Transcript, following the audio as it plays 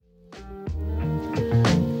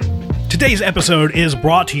Today's episode is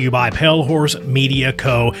brought to you by Pale Horse Media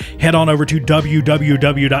Co. Head on over to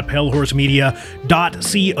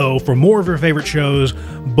www.palehorsemedia.co for more of your favorite shows,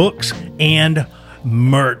 books, and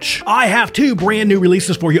merch. I have two brand new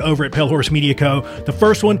releases for you over at Pale Horse Media Co. The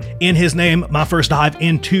first one, In His Name, my first dive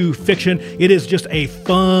into fiction. It is just a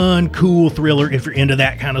fun, cool thriller if you're into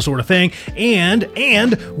that kind of sort of thing.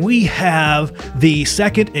 And we have the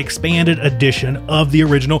second expanded edition of the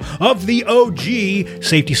original, of the OG,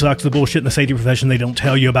 Safety Sucks, the bullshit in the safety profession they don't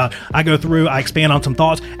tell you about. I go through, I expand on some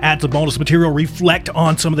thoughts, add some bonus material, reflect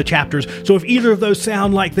on some of the chapters. So if either of those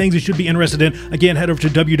sound like things you should be interested in, again, head over to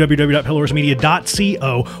www.palehorsemedia.co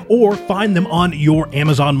or find them on your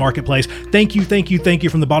Amazon marketplace. Thank you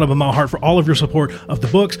from the bottom of my heart for all of your support of the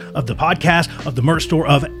books, of the podcast, of the merch store,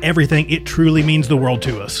 of everything. It truly means the world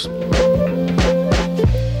to us.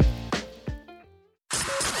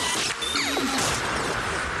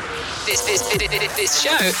 This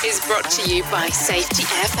show is brought to you by Safety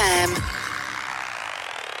FM.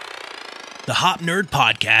 The Hop Nerd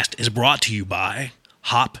Podcast is brought to you by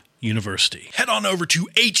Hop University. Head on over to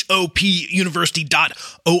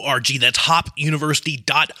hopuniversity.org. That's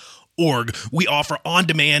hopuniversity.org. We offer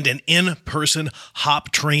on-demand and in-person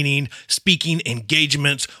hop training, speaking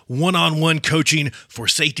engagements, one-on-one coaching for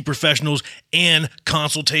safety professionals, and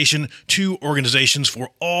consultation to organizations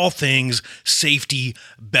for all things safety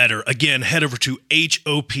better. Again, head over to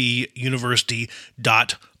hopuniversity.org.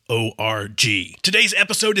 Today's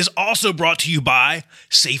episode is also brought to you by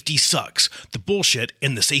Safety Sucks, the bullshit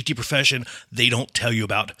in the safety profession they don't tell you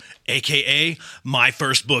about, aka my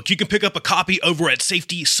first book. You can pick up a copy over at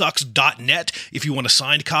safetysucks.net if you want a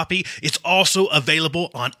signed copy. It's also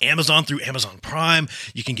available on Amazon through Amazon Prime.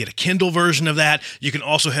 You can get a Kindle version of that. You can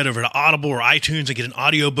also head over to Audible or iTunes and get an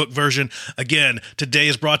audiobook version. Again, today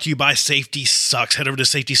is brought to you by Safety Sucks. Head over to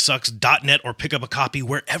safetysucks.net or pick up a copy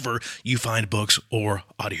wherever you find books or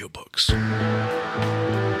audiobooks.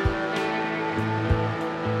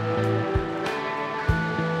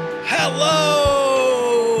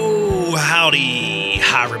 Hello! Howdy!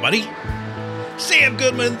 Hi, everybody. Sam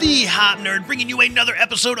Goodman, the Hop Nerd, bringing you another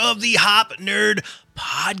episode of the Hop Nerd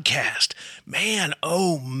Podcast. Man,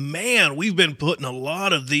 oh man, we've been putting a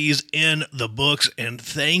lot of these in the books, and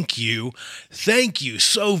thank you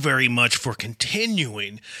so very much for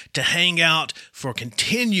continuing to hang out, for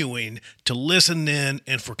continuing to listen in,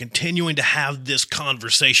 and for continuing to have this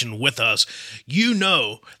conversation with us. You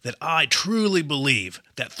know that I truly believe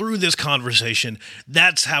that through this conversation,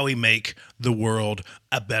 that's how we make the world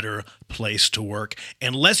a better place to work.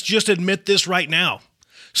 And let's just admit this right now.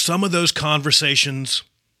 Some of those conversations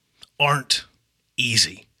aren't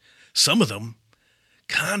easy. Some of them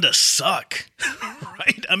kind of suck,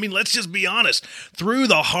 right? I mean, let's just be honest. Through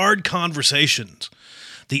the hard conversations,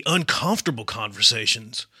 the uncomfortable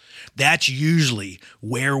conversations, that's usually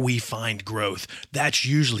where we find growth. That's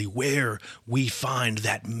usually where we find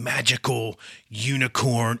that magical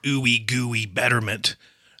unicorn, ooey gooey betterment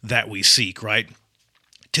that we seek, right?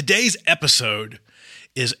 Today's episode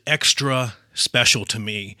is extra special to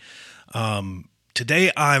me.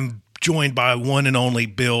 Today I'm joined by one and only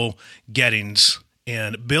Bill Geddings,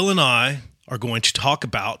 and Bill and I are going to talk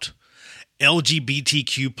about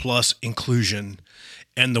LGBTQ plus inclusion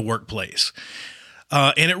in the workplace.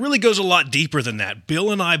 And it really goes a lot deeper than that.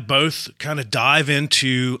 Bill and I both kind of dive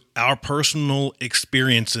into our personal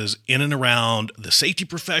experiences in and around the safety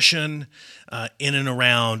profession, in and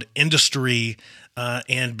around industry,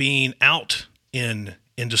 and being out in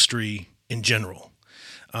industry in general.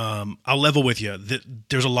 I'll level with you.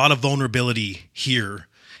 There's a lot of vulnerability here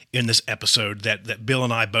in this episode that Bill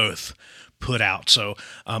and I both put out. So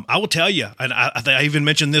I will tell you, and I even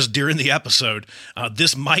mentioned this during the episode,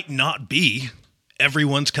 this might not be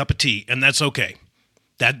everyone's cup of tea, and that's okay.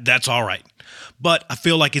 That's all right. But I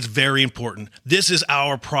feel like it's very important. This is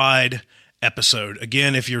our Pride episode.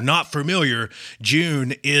 Again, if you're not familiar,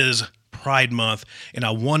 June is Pride Month, and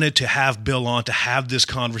I wanted to have Bill on to have this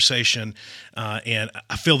conversation, and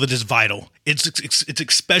I feel that it's vital. It's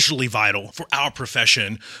especially vital for our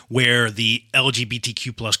profession, where the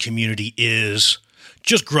LGBTQ plus community is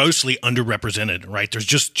just grossly underrepresented, right? There's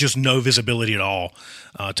just no visibility at all,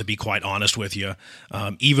 to be quite honest with you.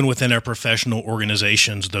 Even within our professional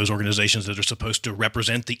organizations, those organizations that are supposed to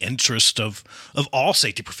represent the interest of all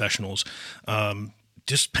safety professionals,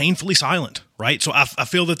 just painfully silent, right? So I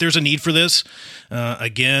feel that there's a need for this.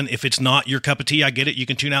 Again, if it's not your cup of tea, I get it. You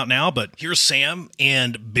can tune out now. But here's Sam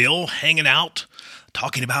and Bill hanging out,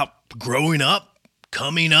 talking about growing up,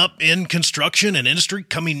 coming up in construction and industry,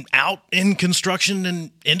 coming out in construction and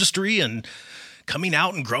industry, and coming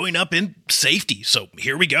out and growing up in safety. So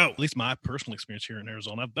here we go. At least my personal experience here in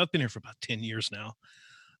Arizona. I've been here for about 10 years now.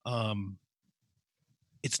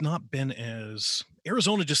 It's not been as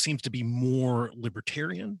Arizona just seems to be more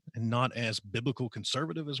libertarian and not as biblical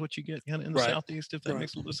conservative as what you get kind of in the Southeast, if that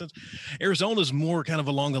makes a little sense. Arizona's more kind of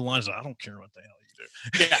along the lines of, I don't care what the hell you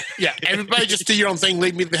do. Yeah. Everybody just do your own thing.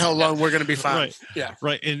 Leave me the hell alone. We're going to be fine. Right. Yeah.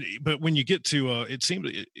 Right. But when you get to, it seemed,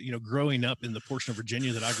 growing up in the portion of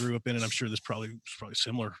Virginia that I grew up in, and I'm sure this probably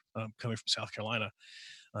similar coming from South Carolina,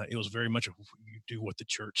 it was very much you do what the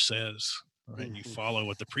church says. Right. Mm-hmm. You follow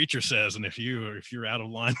what the preacher says. And if you're out of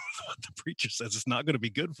line with what the preacher says, it's not going to be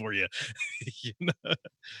good for you.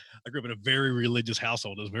 I grew up in a very religious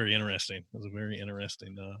household. It was very interesting. It was a very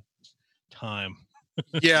interesting time.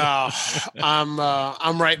 Yeah,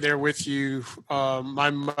 I'm right there with you. My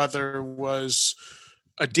mother was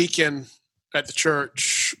a deacon at the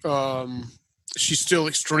church. She's still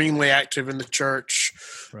extremely active in the church,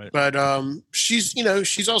 but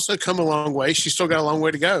she's also come a long way. She's still got a long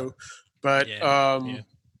way to go. But,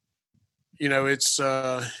 it's,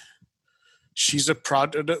 she's a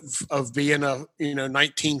product of being a,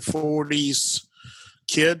 1940s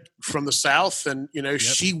kid from the South. And,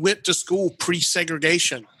 she went to school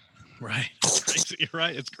pre-segregation. Right. You're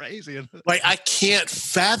right. It's crazy. Like, I can't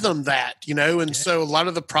fathom that, and so a lot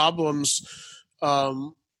of the problems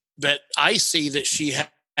that I see that she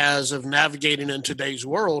has of navigating in today's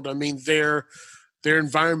world, I mean, they're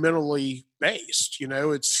environmentally based,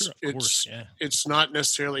 it's not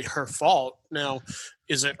necessarily her fault. Now,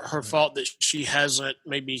 is it her fault that she hasn't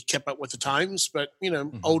maybe kept up with the times? But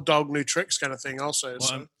old dog, new tricks kind of thing. Also, well,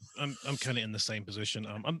 so. I'm kind of in the same position.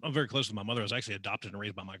 I'm very close to my mother. I was actually adopted and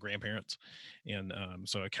raised by my grandparents, and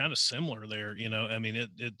so kind of similar there. I mean,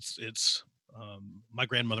 it's my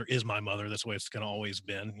grandmother is my mother. That's the way it's kind of always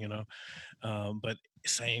been. But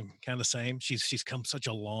same. She's come such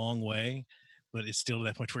a long way. But it's still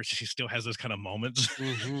that point where she still has those kind of moments.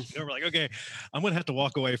 Mm-hmm. We're like, okay, I'm going to have to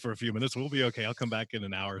walk away for a few minutes. We'll be okay. I'll come back in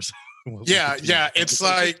an hour. So yeah. It's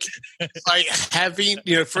like having,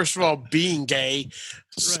 first of all, being gay.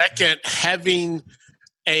 Second, having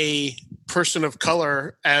a person of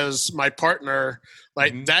color as my partner,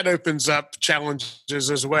 that opens up challenges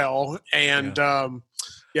as well. And,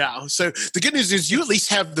 so the good news is you at least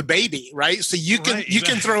have the baby, right? So you can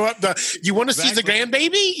can throw up you want to see the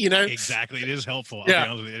grandbaby, Exactly. It is helpful. I'll be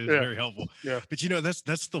honest with you. It is very helpful. Yeah. But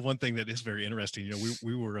that's the one thing that is very interesting.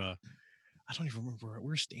 We were I don't even remember. We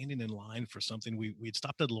were standing in line for something. We had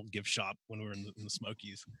stopped at a little gift shop when we were in the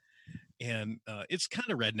Smokies, and it's kind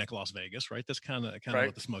of redneck Las Vegas, right? That's kind of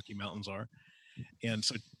what the Smoky Mountains are. And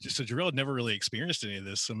so Jarrell had never really experienced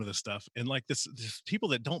some of this stuff. And there's people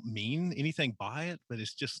that don't mean anything by it, but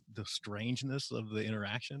it's just the strangeness of the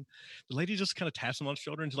interaction. The lady just kind of taps him on the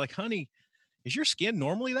shoulder and she's like, honey, is your skin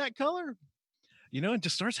normally that color? And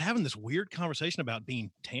just starts having this weird conversation about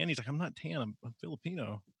being tan. He's like, I'm not tan, I'm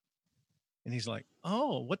Filipino. And he's like,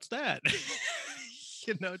 oh, what's that?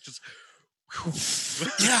 Just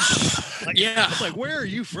It's like, where are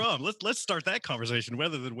you from? Let's start that conversation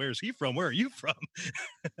rather than where's he from? Where are you from?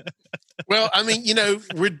 Well, I mean,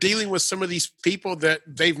 we're dealing with some of these people that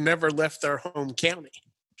they've never left their home county.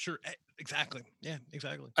 Sure. Exactly. Yeah,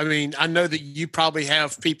 exactly. I mean, I know that you probably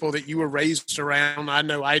have people that you were raised around. I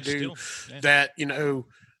know I do. That,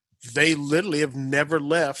 they literally have never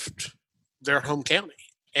left their home county.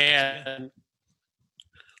 And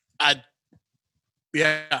I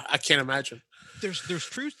can't imagine. There's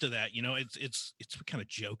truth to that. It's we kind of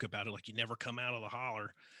joke about it, like you never come out of the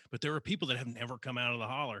holler, but there are people that have never come out of the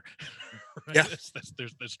holler. Right? Yeah,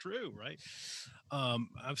 that's true, right?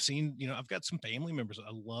 I've seen, I've got some family members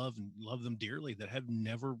I love them dearly that have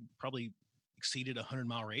never probably exceeded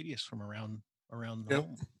 100-mile radius from around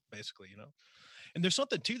home, basically, And there's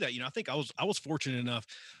something to that. I think I was fortunate enough.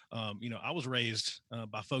 I was raised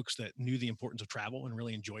by folks that knew the importance of travel and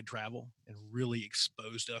really enjoyed travel and really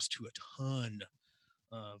exposed us to a ton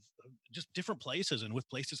of just different places. And with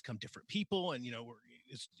places come different people. And,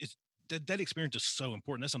 it's that experience is so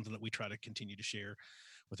important. That's something that we try to continue to share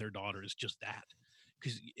with our daughter is just that.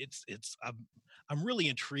 Because I'm really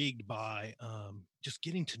intrigued by just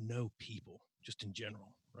getting to know people just in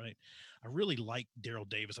general. Right. I really like Daryl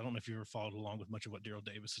Davis. I don't know if you ever followed along with much of what Daryl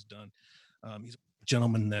Davis has done. He's a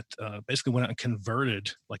gentleman that basically went out and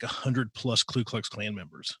converted 100+ Ku Klux Klan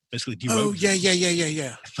members. Basically,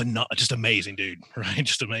 yeah. Just amazing, dude. Right,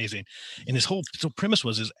 just amazing. And his whole premise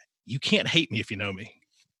is you can't hate me if you know me.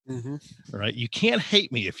 Mm-hmm. Right, you can't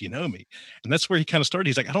hate me if you know me, and that's where he kind of started.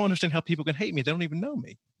 He's like, I don't understand how people can hate me. They don't even know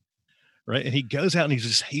me. right? And he goes out and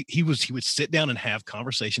he would sit down and have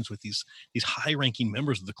conversations with these high ranking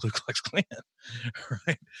members of the Ku Klux Klan,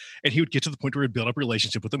 right? And he would get to the point where he'd build up a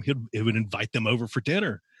relationship with them. He would invite them over for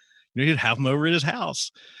dinner. He'd have them over at his house,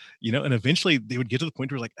 and eventually they would get to the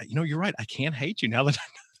point where like, you're right. I can't hate you now that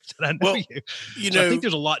I know you. So I think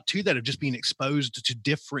there's a lot to that of just being exposed to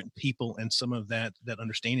different people and some of that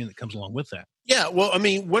understanding that comes along with that. Yeah. Well, I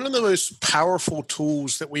mean, one of the most powerful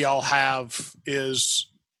tools that we all have is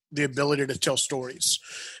the ability to tell stories.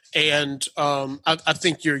 And I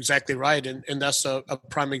think you're exactly right. And that's a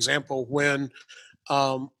prime example. When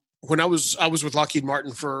I was with Lockheed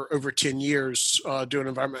Martin for over 10 years doing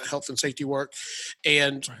environmental health and safety work.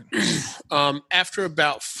 And after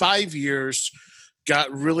about 5 years,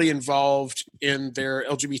 got really involved in their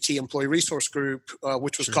LGBT employee resource group,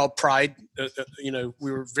 which was called Pride.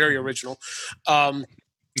 We were very original.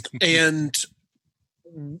 And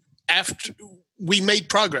after we made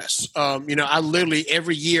progress, I literally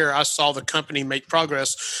every year I saw the company make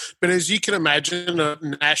progress. But as you can imagine,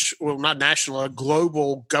 a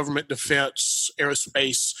global government defense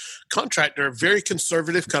aerospace contractor, very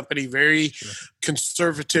conservative company, very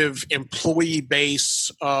conservative employee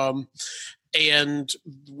base. And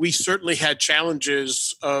we certainly had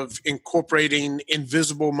challenges of incorporating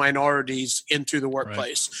invisible minorities into the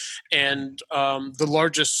workplace. Right. And the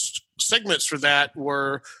largest segments for that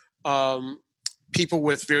were people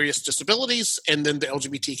with various disabilities and then the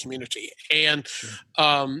LGBT community. And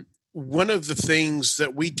one of the things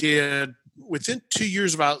that we did within 2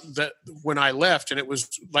 years about that when I left, and it was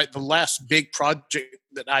like the last big project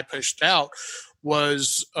that I pushed out,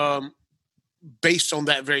 was based on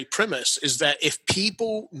that very premise, is that if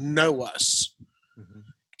people know us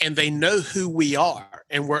and they know who we are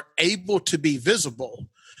and we're able to be visible,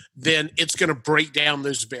 then it's going to break down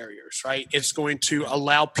those barriers, right? It's going to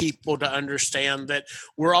allow people to understand that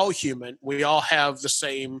we're all human. We all have the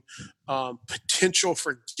same potential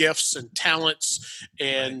for gifts and talents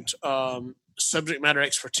and subject matter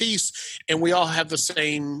expertise, and we all have the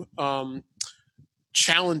same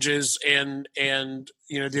challenges and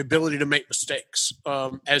the ability to make mistakes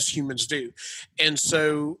as humans do. And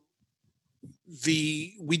so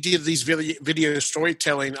we did these video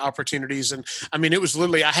storytelling opportunities, and I mean, it was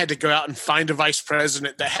literally I had to go out and find a vice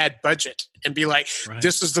president that had budget and be like,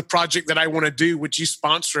 this is the project that I want to do, would you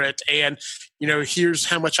sponsor it? And here's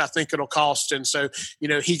how much I think it'll cost. And so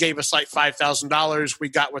he gave us like $5,000. We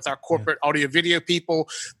got with our corporate audio video people.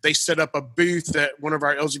 They set up a booth at one of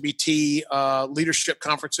our LGBT leadership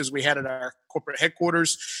conferences we had at our corporate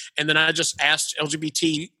headquarters. And then I just asked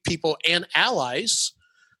LGBT people and allies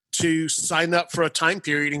to sign up for a time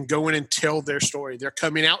period and go in and tell their story, their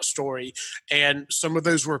coming out story. And some of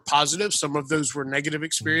those were positive, some of those were negative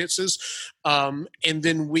experiences. And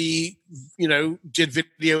then we, did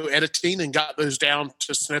video editing and got those down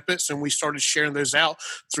to snippets, and we started sharing those out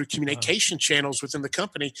through communication channels within the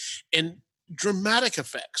company, and dramatic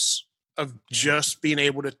effects of just being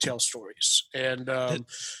able to tell stories. And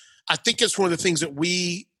I think it's one of the things that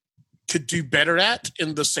we could do better at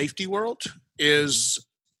in the safety world is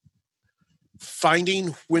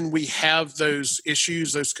finding when we have those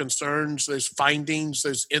issues, those concerns, those findings,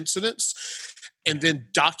 those incidents, and then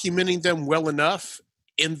documenting them well enough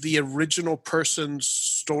in the original person's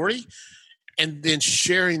story, and then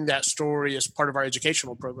sharing that story as part of our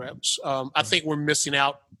educational programs. I think we're missing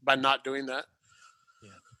out by not doing that.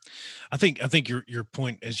 Yeah, I think your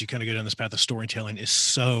point as you kind of go down this path of storytelling is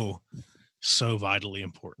so vitally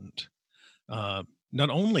important. Not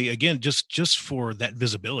only, again, just for that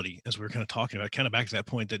visibility, as we were kind of talking about, kind of back to that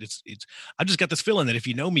point that it's, I just got this feeling that if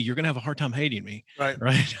you know me, you're going to have a hard time hating me. Right.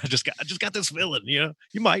 I just got this feeling, you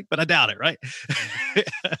might, but I doubt it. Right.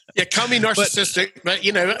 Yeah. Call me narcissistic, but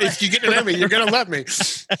if you get to know me, you're going to love me.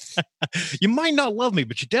 You might not love me,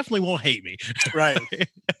 but you definitely won't hate me. Right.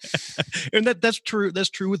 And that's true. That's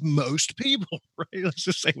true with most people, right? Let's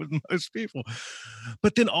just say with most people,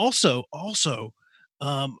 but then also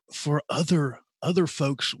for other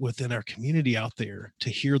folks within our community out there to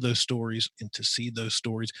hear those stories and to see those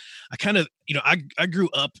stories. I kind of, I grew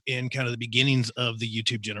up in kind of the beginnings of the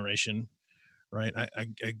YouTube generation, right?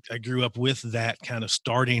 I grew up with that kind of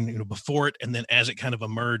starting, before it. And then as it kind of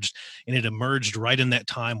emerged, and it emerged right in that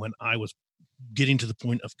time when I was getting to the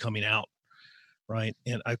point of coming out, right?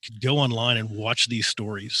 And I could go online and watch these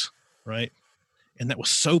stories, right? And that was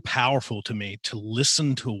so powerful to me to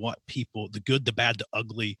listen to what people, the good, the bad, the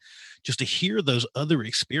ugly, just to hear those other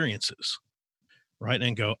experiences, right?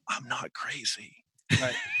 And go, I'm not crazy.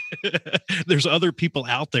 Right. There's other people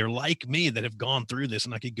out there like me that have gone through this,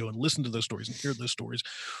 and I could go and listen to those stories and hear those stories,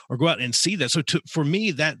 or go out and see that. So for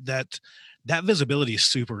me, that that visibility is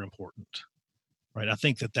super important. Right. I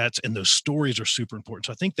think and those stories are super important.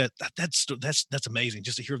 So I think that's amazing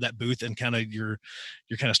just to hear that booth and kind of your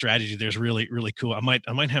kind of strategy. There's really, really cool. I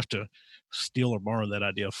might have to steal or borrow that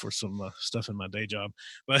idea for some stuff in my day job,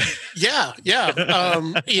 but yeah.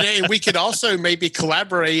 And we could also maybe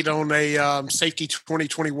collaborate on a safety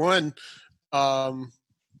 2021,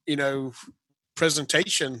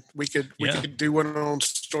 presentation. We could do one on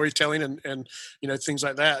storytelling and things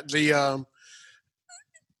like that.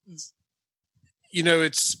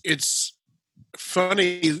 It's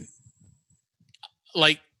funny,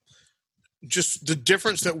 like just the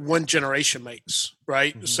difference that one generation makes,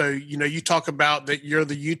 right? Mm-hmm. So, you talk about that you're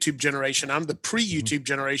the YouTube generation. I'm the pre-YouTube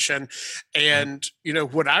generation. And,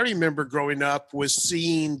 what I remember growing up was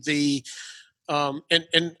seeing the,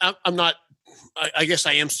 and I'm not, I guess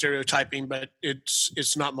I am stereotyping, but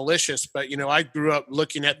it's not malicious. But, I grew up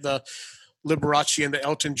looking at the Liberace and the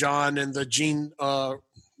Elton John and the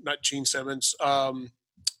not Gene Simmons,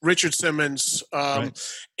 Richard Simmons,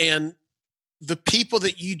 and the people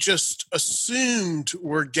that you just assumed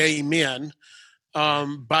were gay men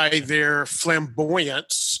by their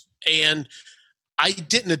flamboyance. And I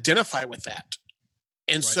didn't identify with that.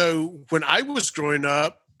 And so when I was growing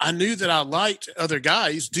up, I knew that I liked other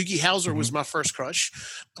guys. Doogie Howser was my first crush.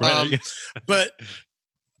 But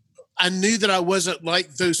I knew that I wasn't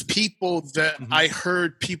like those people that I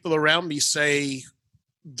heard people around me say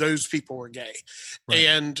those people were gay.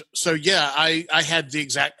 And so, I had the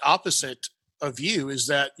exact opposite of you, is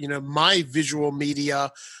that, my visual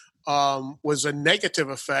media was a negative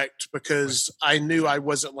effect because I knew I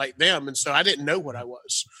wasn't like them. And so I didn't know what I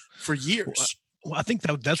was for years. Well, I think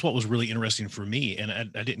that's what was really interesting for me. And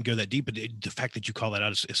I didn't go that deep, but the fact that you call that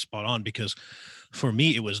out is spot on, because for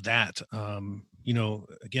me, it was that,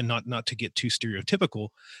 again, not to get too stereotypical,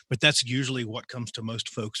 but that's usually what comes to most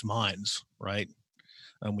folks' minds, right?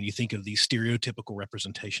 When you think of the stereotypical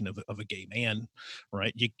representation of a gay man,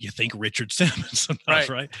 right? You think Richard Simmons sometimes,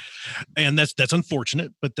 right? And that's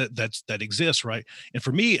unfortunate, but that exists, right? And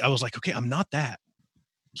for me, I was like, okay, I'm not that.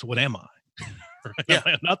 So what am I? Right? Yeah,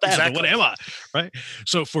 I'm not that. Exactly. But what am I? Right.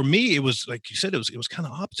 So for me, it was like you said, it was kind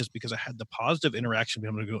of opposite, because I had the positive interaction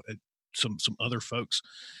being able to go at some other folks.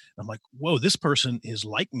 And I'm like, whoa, this person is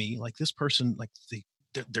like me. Like this person, like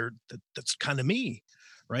that's kind of me.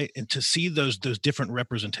 Right. And to see those different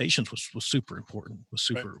representations was super important, was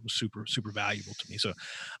super valuable to me. So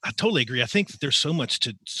I totally agree. I think that there's so much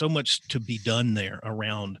to be done there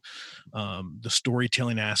around the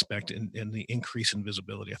storytelling aspect and the increase in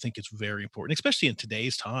visibility. I think it's very important, especially in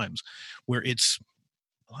today's times where it's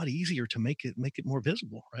a lot easier to make it more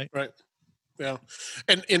visible. Right. Right. Yeah.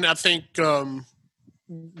 And I think,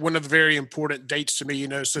 one of the very important dates to me,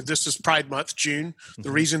 so this is Pride Month, June.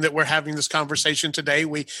 The reason that we're having this conversation today,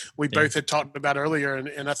 we both had talked about earlier,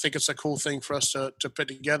 and I think it's a cool thing for us to put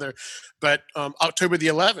together. But October the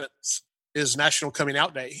 11th is National Coming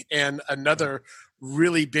Out Day, and another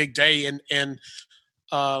really big day. And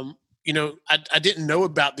I didn't know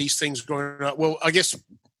about these things growing up. Well, I guess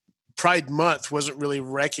Pride Month wasn't really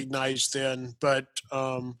recognized then, but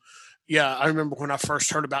I remember when I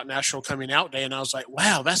first heard about National Coming Out Day, and I was like,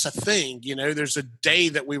 wow, that's a thing. There's a day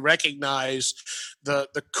that we recognize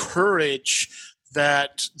the courage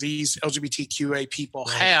that these LGBTQA people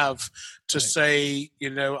have to say,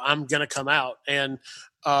 I'm going to come out. And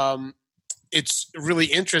it's really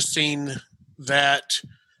interesting that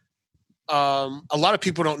a lot of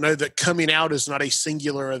people don't know that coming out is not a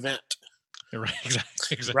singular event. Right,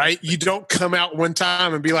 exactly. Right? You don't come out one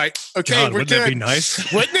time and be like, okay, God, we're wouldn't good. That be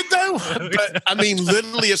nice? Wouldn't it though? But I mean,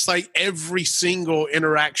 literally, it's like every single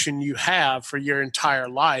interaction you have for your entire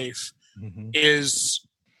life is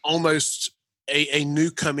almost a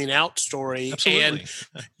new coming out story. Absolutely. And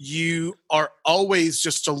you are always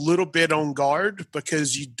just a little bit on guard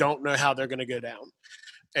because you don't know how they're going to go down.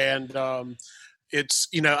 And it's,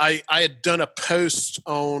 I had done a post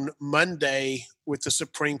on Monday with the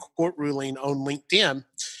Supreme Court ruling on LinkedIn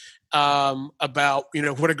about,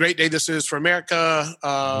 what a great day this is for America.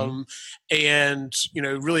 And,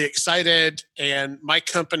 really excited. And my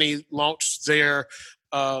company launched their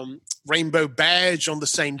rainbow badge on the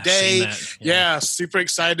same day. Yeah, super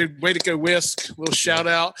excited. Way to go, Whisk. Little shout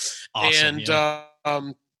out. Awesome,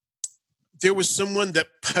 and there was someone that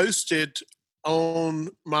posted on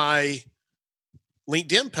my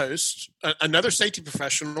LinkedIn post, another safety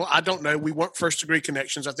professional. I don't know. We weren't first degree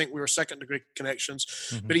connections. I think we were second degree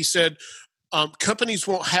connections. But he said, companies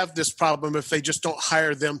won't have this problem if they just don't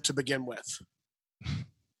hire them to begin with.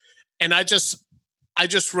 And I just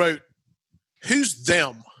wrote, who's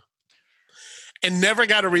them? and never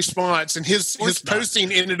got a response. And his not.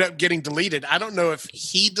 posting ended up getting deleted. I don't know if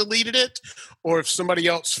he deleted it or if somebody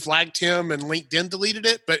else flagged him and LinkedIn deleted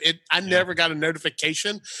it, but I never got a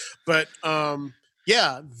notification. But them.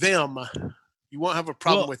 You won't have a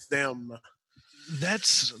problem with them.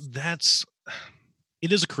 That's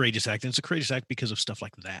it is a courageous act, and it's a courageous act because of stuff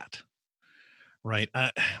like that. Right.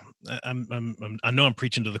 I know I'm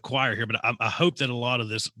preaching to the choir here, but I hope that a lot of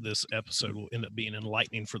this episode will end up being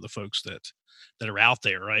enlightening for the folks that are out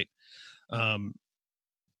there. Right.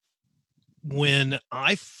 When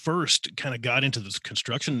I first kind of got into this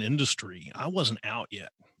construction industry, I wasn't out yet.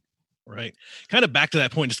 Right. Kind of back to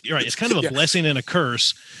that point. It's kind of a blessing and a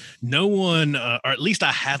curse. No one, or at least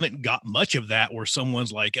I haven't got much of that where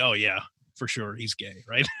someone's like, oh yeah, for sure, he's gay,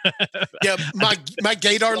 right? Yeah, my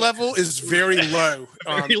gaydar level is very low.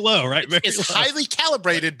 Very low, right? It's highly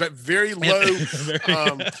calibrated, but very low.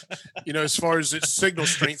 As far as its signal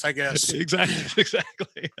strength, I guess.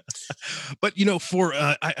 Exactly. But for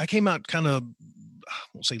I came out kind of, I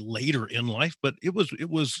won't say later in life, but it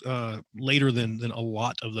was later than a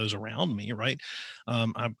lot of those around me, right?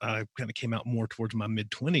 I kind of came out more towards my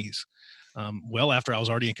mid-20s. Well after I was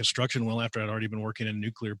already in construction, well after I'd already been working in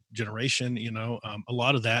nuclear generation, a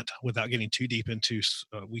lot of that, without getting too deep into,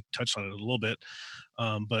 we touched on it a little bit,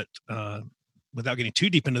 but without getting too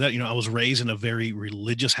deep into that, I was raised in a very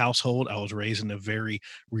religious household. I was raised in a very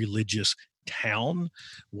religious town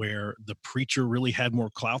where the preacher really had more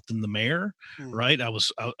clout than the mayor, right?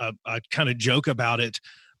 I kind of joke about it.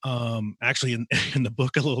 Actually in the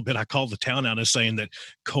book a little bit, I called the town out as saying that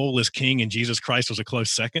coal is king and Jesus Christ was a close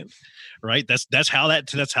second, right? That's how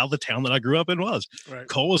the town that I grew up in was. Right.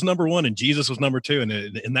 Coal was number one and Jesus was number two, and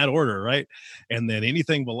in that order, right? And then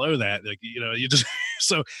anything below that, you just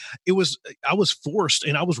so I was forced,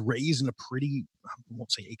 and I was raised in a pretty, I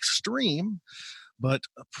won't say extreme, but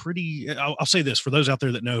a pretty, I'll say this for those out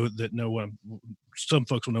there that know what some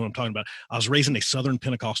folks will know what I'm talking about. I was raised in a Southern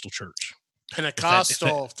Pentecostal church.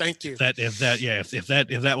 Pentecostal. Thank you. If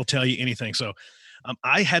that will tell you anything. So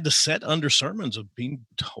I had to set under sermons of being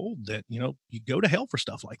told that, you go to hell for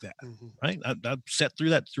stuff like that. Mm-hmm. Right. I sat through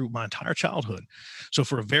that through my entire childhood. So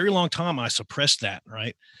for a very long time, I suppressed that.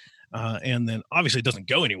 Right. And then obviously it doesn't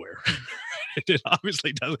go anywhere. It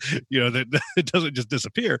obviously doesn't, that it doesn't just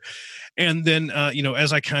disappear. And then,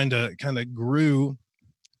 as I kind of grew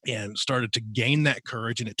and started to gain that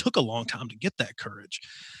courage, and it took a long time to get that courage.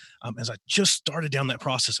 As I just started down that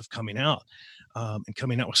process of coming out, and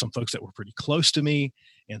coming out with some folks that were pretty close to me,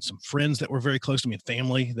 and some friends that were very close to me, and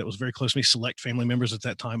family that was very close to me, select family members at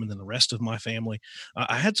that time, and then the rest of my family.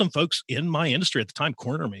 I had some folks in my industry at the time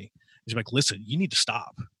corner me. He's like, listen, you need to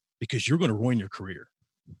stop because you're going to ruin your career.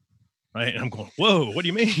 Right. And I'm going, whoa, what do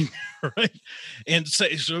you mean? Right. And so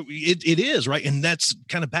it is, right. And that's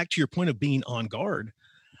kind of back to your point of being on guard.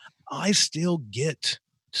 I still get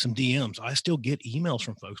some DMs. I still get emails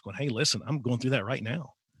from folks going, hey, listen, I'm going through that right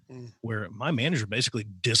now, where my manager basically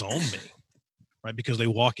disowned me, right? Because they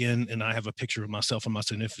walk in and I have a picture of myself and my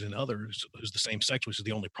significant other who's the same sex, which is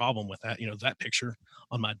the only problem with that, that picture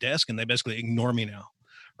on my desk, and they basically ignore me now,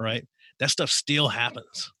 right? That stuff still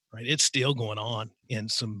happens, right? It's still going on in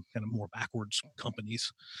some kind of more backwards companies.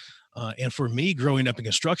 And for me, growing up in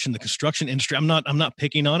construction, the construction industry, I'm not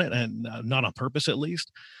picking on it, and not on purpose at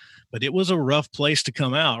least, but it was a rough place to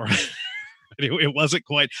come out. Right? It wasn't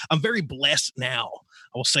quite. I'm very blessed now.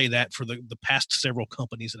 I will say that for the past several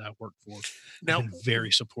companies that I've worked for, now, been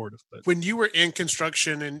very supportive. But when you were in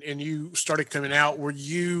construction and you started coming out, were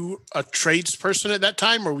you a tradesperson at that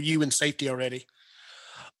time, or were you in safety already?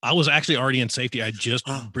 I was actually already in safety. I just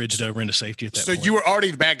bridged over into safety at that point. So you were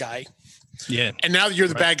already the bad guy. Yeah. And now you're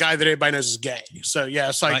the bad guy that everybody knows is gay. So yeah,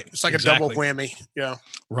 it's like a double whammy. Yeah.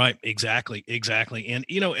 Right. Exactly. And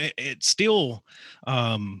it's still,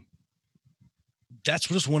 that's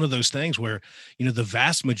just one of those things where, the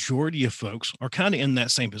vast majority of folks are kind of in that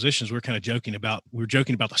same position as we're joking about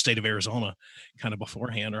the state of Arizona kind of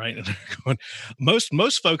beforehand. Right. And going,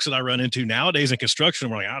 most folks that I run into nowadays in construction,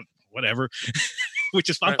 we're like, whatever, which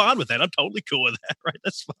is I'm fine with that. I'm totally cool with that. Right.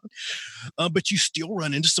 That's fine. But you still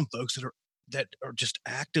run into some folks that are just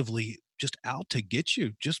actively just out to get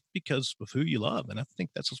you just because of who you love. And I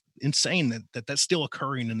think that's insane that's still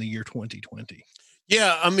occurring in the year 2020.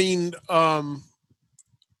 Yeah. I mean,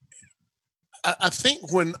 I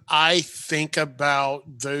think when I think about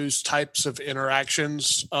those types of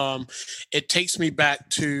interactions, it takes me back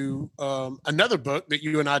to another book that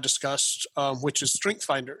you and I discussed, which is Strength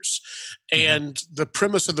Finders. Mm-hmm. And the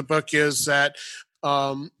premise of the book is that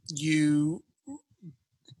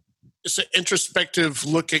it's an introspective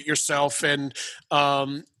look at yourself, and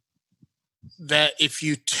that if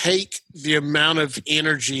you take the amount of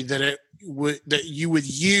energy that you would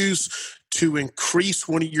use to increase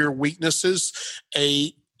one of your weaknesses,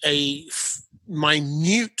 a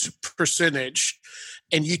minute percentage,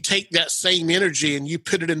 and you take that same energy and you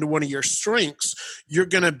put it into one of your strengths, you're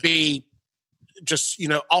going to be just,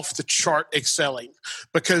 off the chart excelling,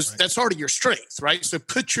 because that's already your strength, right? So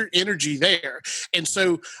put your energy there. And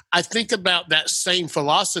so I think about that same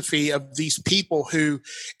philosophy of these people who,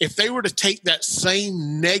 if they were to take that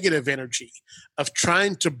same negative energy of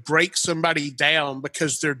trying to break somebody down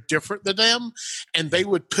because they're different than them, and they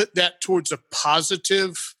would put that towards a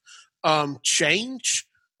positive change,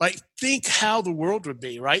 like, think how the world would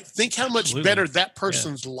be, right? Think how much better that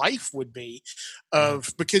person's life would be,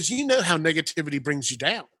 because how negativity brings you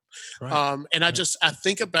down. Right. And I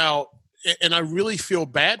think about, and I really feel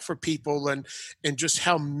bad for people and just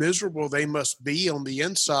how miserable they must be on the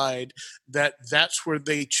inside, that's where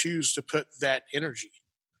they choose to put that energy.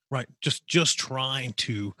 Right. Just trying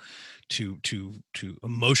to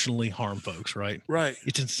emotionally harm folks. Right. Right.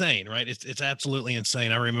 It's insane. Right. It's absolutely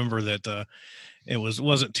insane. I remember that, it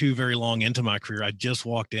wasn't too very long into my career. I just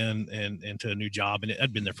walked in and into a new job, and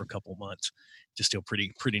I'd been there for a couple of months, just still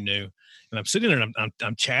pretty new. And I'm sitting there and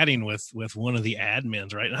I'm chatting with one of the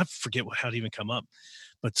admins, right? And I forget how it even come up,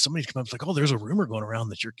 but somebody's come up, it's like, oh, there's a rumor going around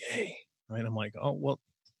that you're gay, right? I'm like, oh, well,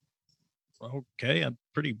 okay, I'm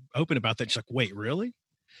pretty open about that. She's like, wait, really?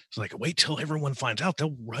 It's like, wait till everyone finds out,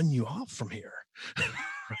 they'll run you off from here.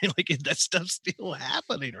 Right? Like, that stuff's still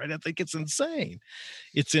happening, right? I think it's insane.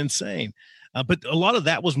 It's insane. But a lot of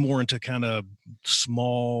that was more into kind of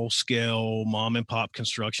small scale mom and pop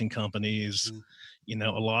construction companies. A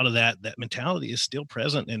lot of that mentality is still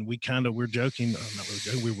present. And we're joking, not really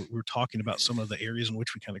joking. We're talking about some of the areas in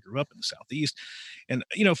which we kind of grew up in the Southeast. And,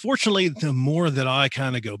 fortunately, the more that I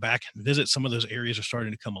kind of go back and visit, some of those areas are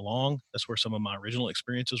starting to come along. That's where some of my original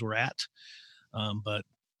experiences were at. But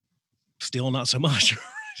still not so much.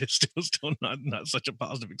 It's still not such a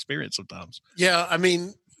positive experience sometimes. Yeah. I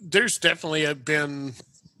mean, there's definitely been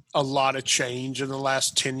a lot of change in the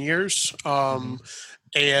last 10 years.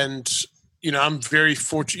 And, I'm very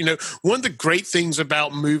fortunate. One of the great things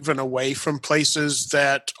about moving away from places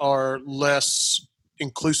that are less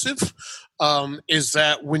inclusive is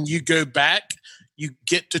that when you go back, you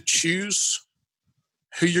get to choose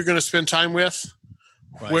who you're going to spend time with,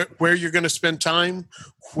 right, where you're going to spend time,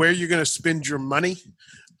 where you're going to spend your money.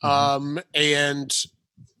 And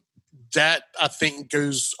that, I think,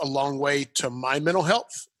 goes a long way to my mental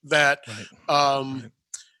health, that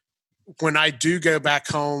when I do go back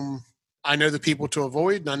home, I know the people to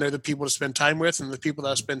avoid, and I know the people to spend time with, and the people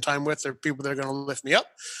that I spend time with are people that are going to lift me up.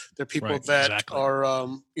 They're people that are,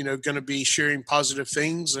 going to be sharing positive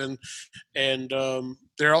things, and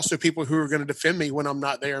there are also people who are going to defend me when I'm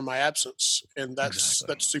not there in my absence, and that's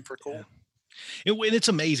super cool. Yeah. And it's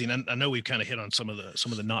amazing. I know we've kind of hit on some of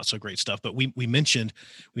the not so great stuff, but we mentioned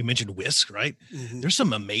Whisk, right? There's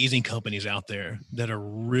some amazing companies out there that are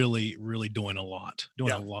really, really doing a lot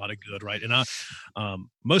of good, right? And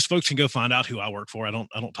most folks can go find out who I work for. I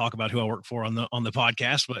don't talk about who I work for on the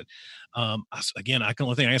podcast, but again, the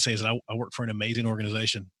only thing I can say is that I work for an amazing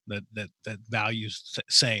organization that values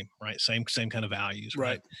same kind of values,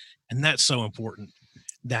 right? And that's so important.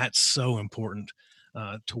 That's so important.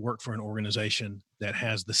 To work for an organization that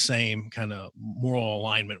has the same kind of moral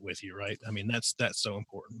alignment with you, right? I mean, that's so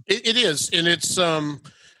important. It is, and it's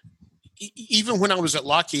even when I was at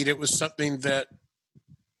Lockheed, it was something that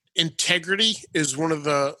integrity is one of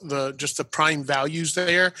the prime values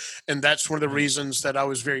there, and that's one of the reasons that I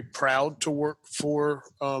was very proud to work for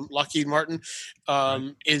Lockheed Martin.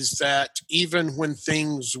 Is that even when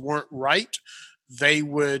things weren't right, they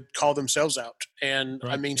would call themselves out. And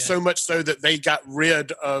I mean, so much so that they got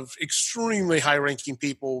rid of extremely high ranking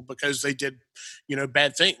people because they did,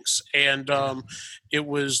 bad things. And it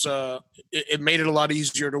was, it made it a lot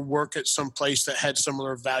easier to work at some place that had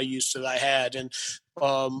similar values that I had. And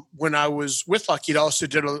when I was with Lockheed, I also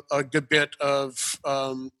did a good bit of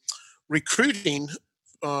recruiting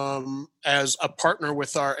as a partner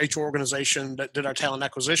with our HR organization that did our talent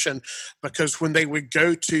acquisition, because when they would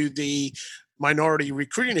go to the minority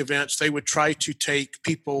recruiting events, they would try to take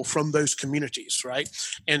people from those communities, right?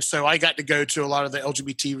 And so I got to go to a lot of the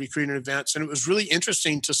LGBT recruiting events, and it was really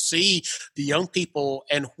interesting to see the young people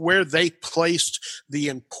and where they placed the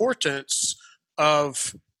importance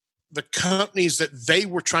of the companies that they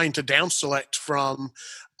were trying to down select from,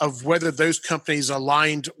 of whether those companies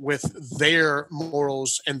aligned with their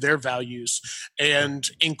morals and their values. And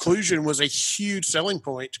inclusion was a huge selling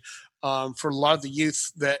point for a lot of the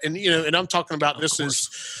youth and I'm talking about this is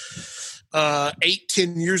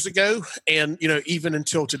 10 years ago, and even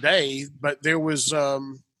until today. But there was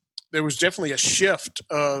definitely a shift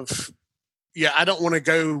of, I don't want to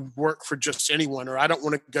go work for just anyone, or I don't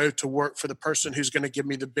want to go to work for the person who's going to give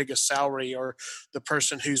me the biggest salary or the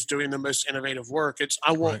person who's doing the most innovative work.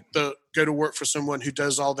 I want to go to work for someone who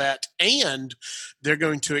does all that, and they're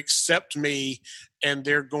going to accept me, and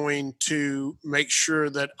they're going to make sure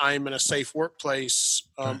that I'm in a safe workplace,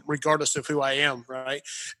 regardless of who I am. Right.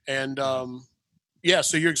 And,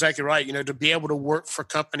 so you're exactly right. To be able to work for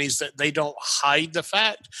companies that they don't hide the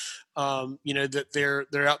fact, that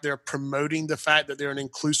they're out there promoting the fact that they're an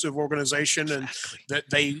inclusive organization, and that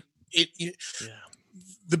the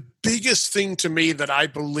biggest thing to me that I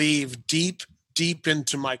believe deep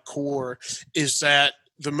into my core is that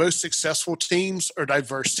the most successful teams are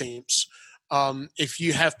diverse teams. If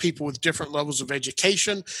you have people with different levels of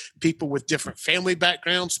education, people with different family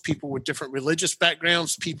backgrounds, people with different religious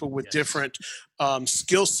backgrounds, people with different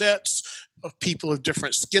skill sets, people of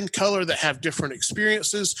different skin color that have different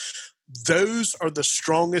experiences, those are the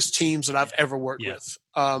strongest teams that I've ever worked with.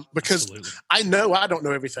 Because I know I don't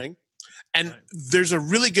know everything. And there's a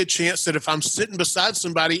really good chance that if I'm sitting beside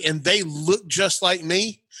somebody and they look just like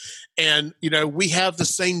me, and, we have the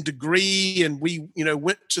same degree, and we,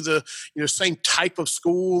 went to the, same type of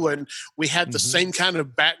school, and we had the same kind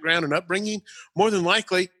of background and upbringing, more than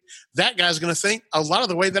likely that guy's going to think a lot of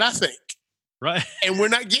the way that I think. Right. And we're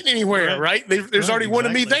not getting anywhere, right? There's already one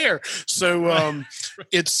of me there. So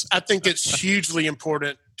I think it's hugely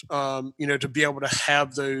important, to be able to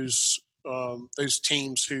have those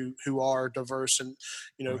teams who are diverse and,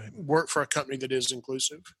 work for a company that is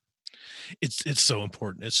inclusive. It's so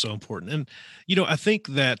important. It's so important. And, I think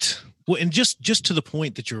that, and just to the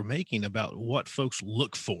point that you're making about what folks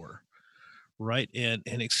look for, right. And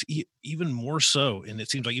it's even more so, and it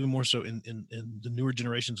seems like even more so in the newer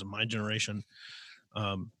generations of my generation,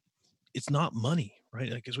 it's not money,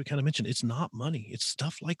 right? Like, as we kind of mentioned, it's not money. It's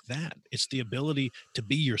stuff like that. It's the ability to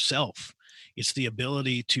be yourself. It's the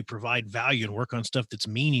ability to provide value and work on stuff that's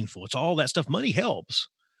meaningful. It's all that stuff. Money helps.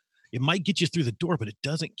 It might get you through the door, but it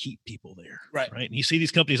doesn't keep people there. Right. And you see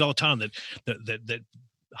these companies all the time that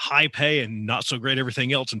high pay and not so great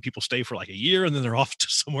everything else, and people stay for like a year and then they're off to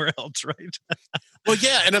somewhere else. Right. Well,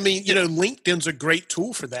 yeah. And I mean, LinkedIn's a great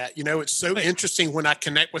tool for that. It's so interesting when I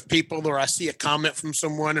connect with people, or I see a comment from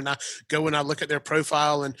someone and I go and I look at their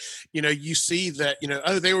profile, and, you see that,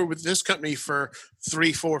 they were with this company for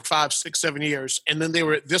 3, 4, 5, 6, 7 years. And then they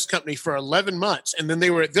were at this company for 11 months. And then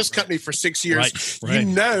they were at this company for 6 years. Right.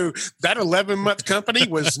 That 11-month company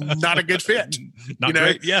was not a good fit. Not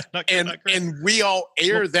great. Yeah. Not great. And we all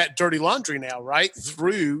air that dirty laundry now, right?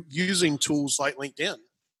 Through using tools like LinkedIn.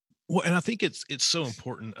 Well, and I think it's so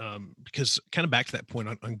important, because kind of back to that point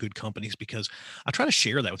on good companies, because I try to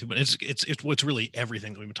share that with people. It's what's really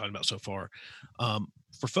everything that we've been talking about so far.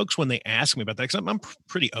 For folks, when they ask me about that, because I'm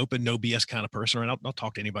pretty open, no BS kind of person, right? I'll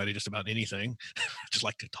talk to anybody just about anything. I just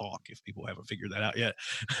like to talk, if people haven't figured that out yet.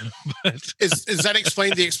 But is that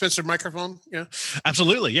explain the expensive microphone? Yeah,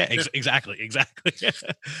 absolutely. Yeah, exactly.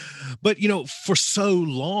 But for so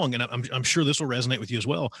long, and I'm sure this will resonate with you as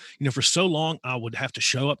well. For so long, I would have to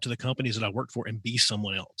show up to the companies that I worked for and be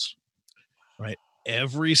someone else. Right.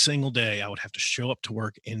 Every single day, I would have to show up to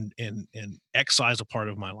work and excise a part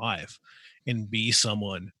of my life and be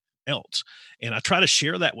someone else. And I try to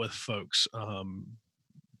share that with folks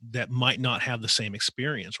that might not have the same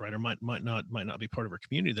experience, right? Or might not be part of our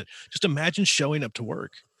community. That just imagine showing up to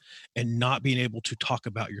work and not being able to talk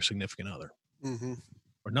about your significant other,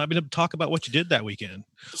 or not being able to talk about what you did that weekend,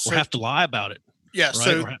 or have to lie about it. Yeah. Right?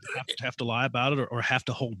 So or have to lie about it, or have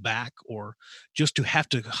to hold back, or just to have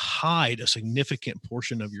to hide a significant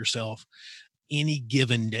portion of yourself any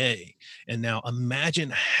given day. And now imagine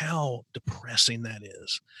how depressing that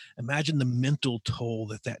is. Imagine the mental toll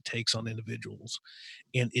that takes on individuals.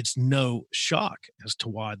 And it's no shock as to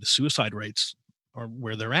why the suicide rates are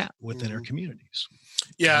where they're at within our communities.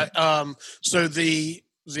 Yeah. So the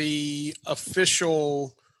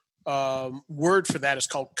official word for that is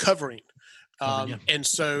called covering. And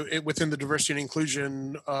so within the diversity and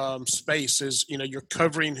inclusion space is, you're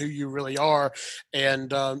covering who you really are,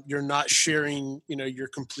 and you're not sharing, your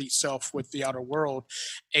complete self with the outer world.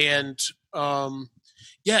 And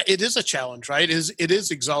it is a challenge, right? It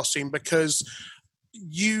is exhausting, because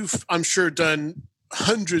you've, I'm sure, done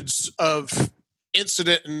hundreds of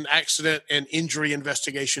incident and accident and injury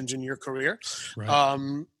investigations in your career.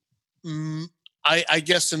 Right. I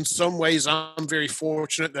guess in some ways I'm very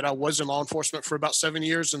fortunate that I was in law enforcement for about 7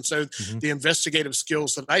 years. And so the investigative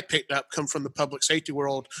skills that I picked up come from the public safety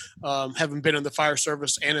world. Having been in the fire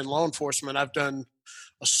service and in law enforcement, I've done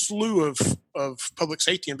a slew of public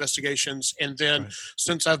safety investigations. And then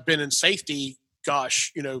since I've been in safety,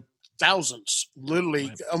 gosh, thousands,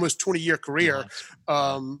 literally almost 20-year career.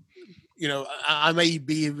 I may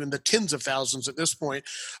be in the tens of thousands at this point.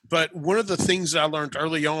 But one of the things that I learned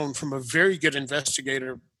early on from a very good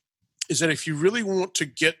investigator is that if you really want to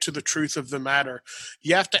get to the truth of the matter,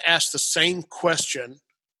 you have to ask the same question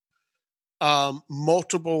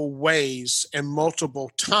multiple ways and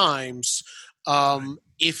multiple times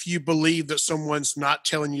if you believe that someone's not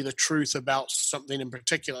telling you the truth about something in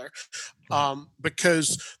particular.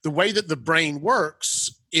 Because the way that the brain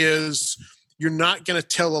works is you're not going to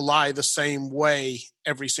tell a lie the same way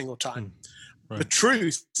every single time. The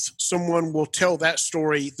truth, someone will tell that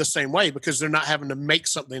story the same way because they're not having to make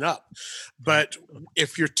something up. But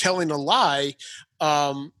if you're telling a lie,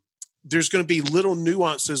 there's going to be little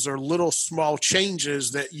nuances or little small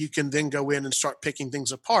changes that you can then go in and start picking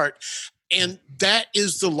things apart. And that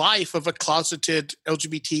is the life of a closeted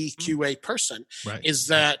LGBTQA person, is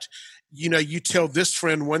that, you tell this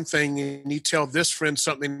friend one thing and you tell this friend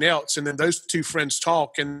something else. And then those two friends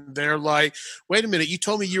talk and they're like, wait a minute, you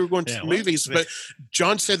told me you were going to the movies, but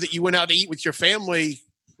John said that you went out to eat with your family.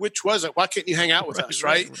 Which was it? Why couldn't you hang out with us?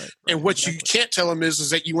 Right. And what you can't tell them is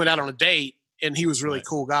that you went out on a date and he was a really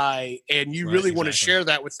cool guy and you really want to share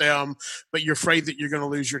that with them, but you're afraid that you're going to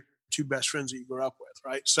lose your two best friends that you grew up with.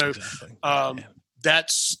 Right. So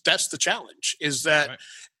that's the challenge, is that,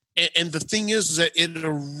 and the thing is that it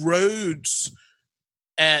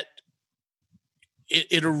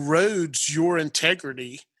erodes your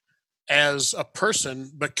integrity as a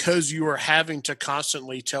person because you are having to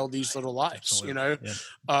constantly tell these little lies.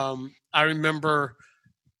 I remember,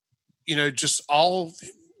 just all,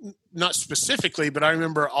 not specifically, but I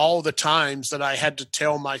remember all the times that I had to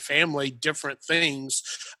tell my family different things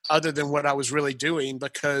other than what I was really doing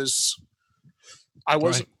because I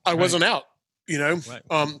wasn't out.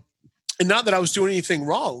 And not that I was doing anything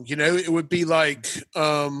wrong, it would be like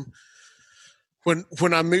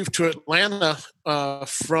when I moved to Atlanta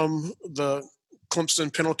from the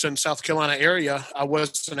Clemson, Pendleton, South Carolina area, I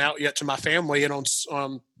wasn't out yet to my family. And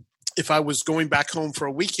if I was going back home for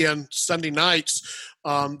a weekend, Sunday nights,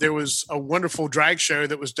 there was a wonderful drag show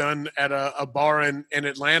that was done at a bar in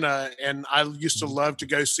Atlanta. And I used to love to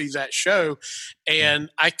go see that show. And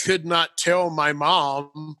I could not tell my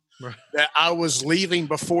mom that I was leaving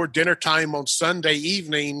before dinner time on Sunday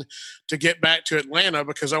evening to get back to Atlanta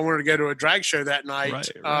because I wanted to go to a drag show that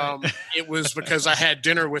night. It was because I had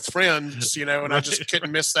dinner with friends, and I just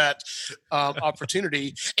couldn't miss that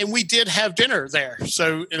opportunity. And we did have dinner there.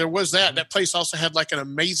 So there was that. That place also had like an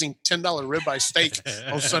amazing $10 ribeye steak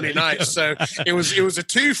on Sunday night. So it was a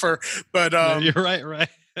twofer, but you're right.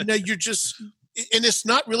 You're just, and it's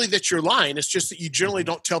not really that you're lying. It's just that you generally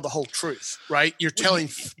don't tell the whole truth, right? You're telling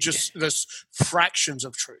just this fractions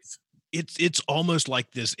of truth. It's almost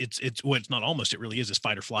like this. It's not almost. It really is this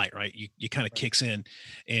fight or flight, right? You kind of kicks in,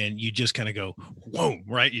 and you just kind of go, whoa,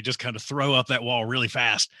 right? You just kind of throw up that wall really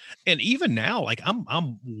fast. And even now, like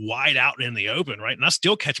I'm wide out in the open, right? And I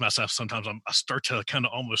still catch myself sometimes. I start to kind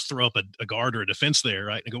of almost throw up a guard or a defense there,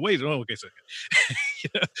 right? And go, wait, okay, so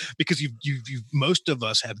because you've most of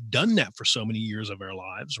us have done that for so many years of our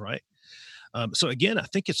lives, right? So again, I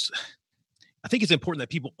think it's important that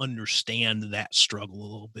people understand that struggle a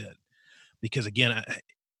little bit. Because again,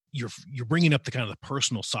 you're bringing up the kind of the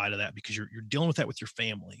personal side of that because you're dealing with that with your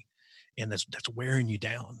family, and that's wearing you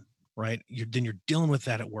down, right? You're dealing with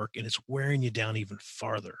that at work, and it's wearing you down even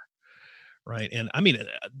farther, right? And I mean,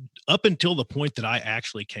 up until the point that I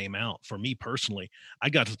actually came out, for me personally, I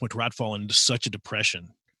got to the point where I'd fallen into such a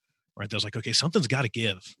depression, right? I was like, okay, something's got to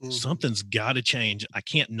give, something's got to change. I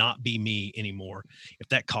can't not be me anymore. If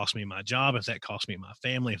that costs me my job, if that costs me my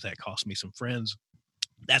family, if that costs me some friends,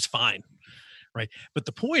 that's fine. Right. But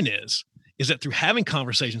the point is that through having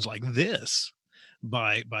conversations like this,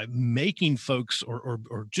 by making folks or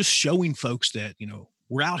just showing folks that,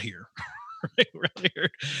 we're out here, right? We're out here,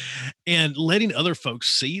 and letting other folks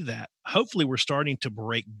see that, hopefully we're starting to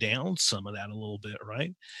break down some of that a little bit.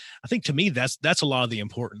 Right. I think to me, that's a lot of the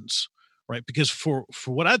importance, right? Because for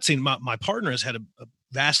what I'd seen, my partner has had a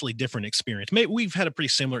vastly different experience. Maybe we've had a pretty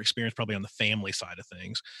similar experience probably on the family side of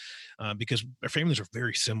things. Because our families are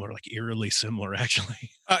very similar, like eerily similar, actually.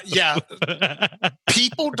 Yeah.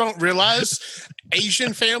 People don't realize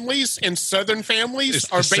Asian families and Southern families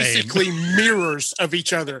are basically mirrors of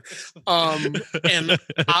each other. And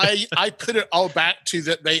I put it all back to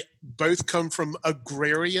that they both come from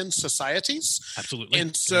agrarian societies. Absolutely.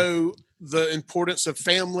 And so the importance of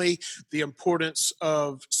family, the importance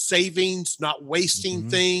of savings, not wasting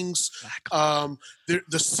things.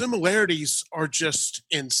 The similarities are just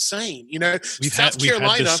insane. You know, we've had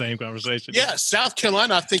the same conversation. Yeah, South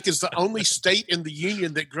Carolina, I think, is the only state in the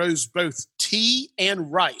union that grows both tea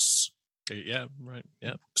and rice. Yeah, right.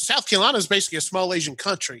 Yeah. South Carolina is basically a small Asian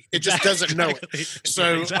country. It just doesn't know it.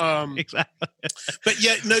 So, exactly. But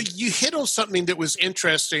yeah, no, you hit on something that was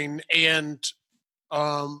interesting. And,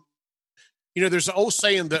 you know, there's an old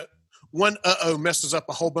saying that one messes up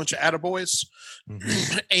a whole bunch of attaboys.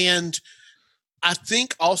 Mm-hmm. And I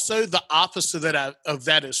think also the opposite of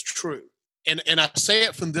that is true. And I say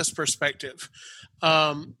it from this perspective.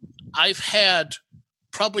 I've had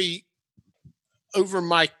probably over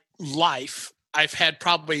my life, I've had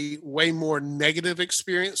probably way more negative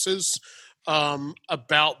experiences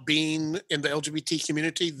about being in the LGBT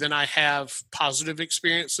community than I have positive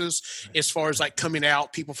experiences as far as like coming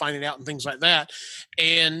out, people finding out and things like that.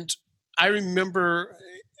 And I remember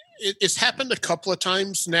it's happened a couple of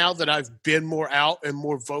times now that I've been more out and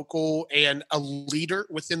more vocal and a leader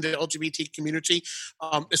within the LGBT community,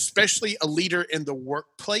 especially a leader in the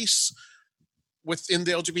workplace within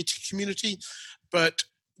the LGBT community. But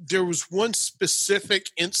there was one specific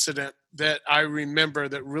incident that I remember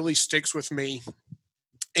that really sticks with me.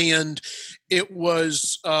 And it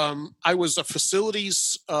was, I was a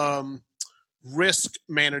facilities risk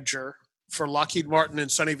manager for Lockheed Martin in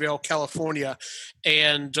Sunnyvale, California.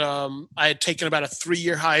 And I had taken about a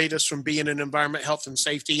 3-year hiatus from being in environment, health, and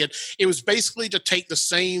safety. And it was basically to take the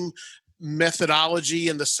same methodology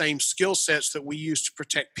and the same skill sets that we use to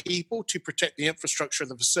protect people to protect the infrastructure of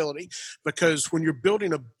the facility. Because when you're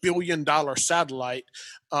building $1 billion satellite,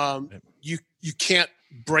 you can't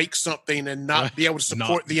break something and not be able to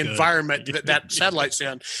support the environment that satellite's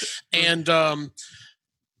in. And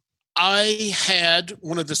I had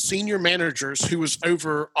one of the senior managers who was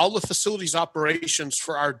over all the facilities operations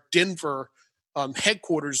for our Denver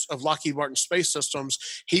headquarters of Lockheed Martin Space Systems.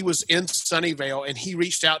 He was in Sunnyvale, and he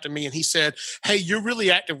reached out to me and he said, "Hey, you're really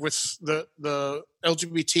active with the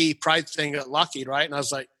LGBT pride thing at Lockheed, right?" And I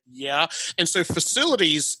was like, "Yeah." And so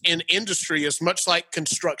facilities in industry is much like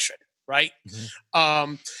construction, right?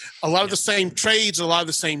 Mm-hmm. A lot of the same trades, a lot of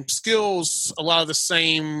the same skills, a lot of the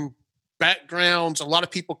same backgrounds. A lot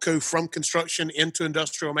of people go from construction into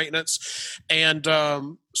industrial maintenance. And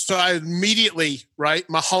so I immediately, right,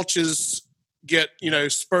 my haunches get,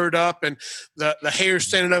 spurred up and the hair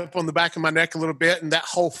standing up on the back of my neck a little bit. And that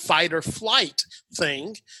whole fight or flight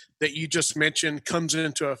thing that you just mentioned comes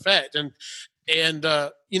into effect. And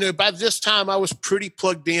by this time I was pretty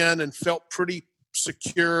plugged in and felt pretty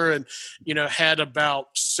secure and, had about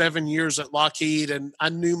 7 years at Lockheed and I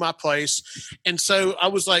knew my place. And so I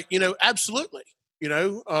was like, absolutely,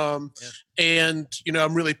 and,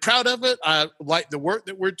 I'm really proud of it. I like the work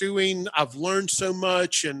that we're doing. I've learned so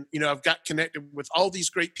much and, I've got connected with all these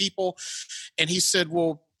great people. And he said,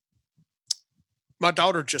 "Well, my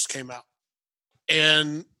daughter just came out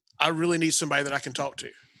and I really need somebody that I can talk to."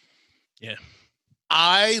 Yeah.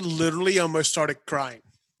 I literally almost started crying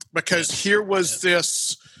because here was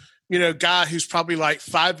this, guy who's probably like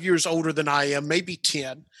 5 years older than I am, maybe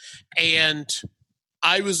 10. And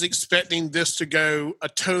I was expecting this to go a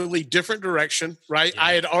totally different direction, right? Yeah.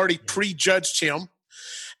 I had already prejudged him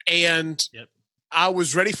and I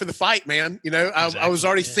was ready for the fight, man. I was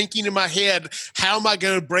already thinking in my head, how am I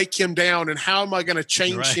going to break him down and how am I going to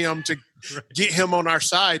change him to get him on our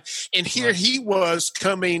side? And here he was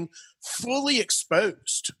coming fully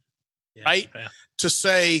exposed, right? Yeah. To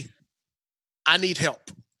say, I need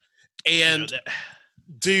help. And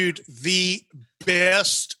dude, the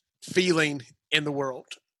best feeling in the world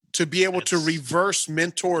to be able to reverse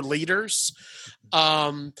mentor leaders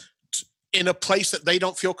in a place that they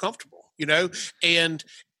don't feel comfortable, and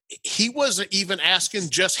he wasn't even asking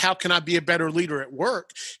just how can I be a better leader at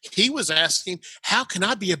work. He was asking, how can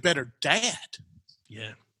I be a better dad?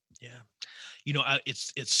 Yeah. Yeah.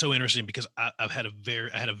 It's so interesting because I had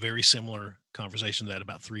a very similar conversation to that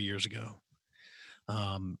about 3 years ago.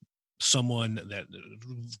 Someone that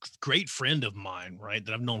great friend of mine, right,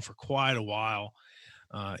 that I've known for quite a while,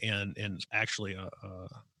 and actually a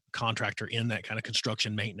contractor in that kind of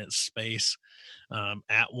construction maintenance space,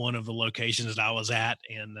 at one of the locations that I was at,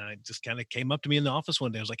 and just kind of came up to me in the office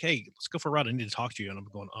one day. I was like, "Hey, let's go for a ride. I need to talk to you." And I'm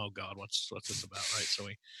going, "Oh God, what's this about?" Right. So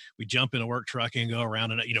we jump in a work truck and go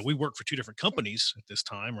around, and we work for two different companies at this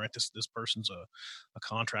time, right? This person's a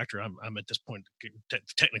contractor. I'm at this point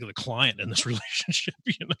technically the client in this relationship,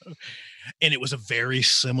 And it was a very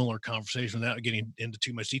similar conversation without getting into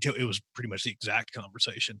too much detail. It was pretty much the exact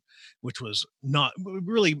conversation, which was not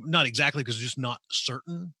exactly because it's just not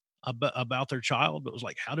certain about their child, but was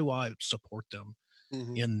like, how do I support them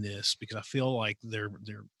Mhm. in this? Because I feel like they're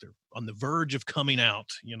on the verge of coming out,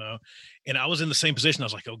 and I was in the same position. I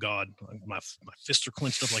was like, oh God, my fists are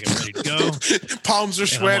clenched up, like I'm ready to go. Palms are And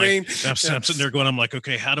sweating. I'm sitting there going, I'm like,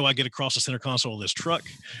 okay, how do I get across the center console of this truck?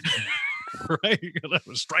 Right?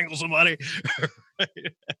 Strangle somebody. Right?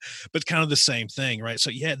 But it's kind of the same thing, right? So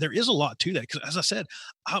yeah, there is a lot to that. Because as I said,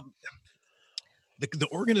 the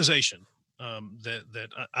organization I'm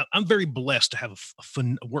very blessed to have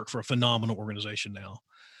work for a phenomenal organization now.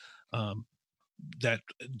 That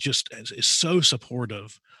just is so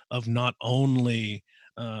supportive of not only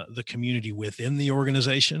the community within the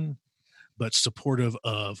organization, but supportive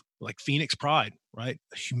of like Phoenix Pride, right?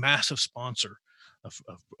 A massive sponsor of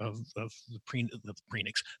the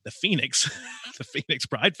Phoenix, the Phoenix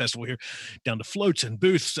Pride Festival here, down to floats and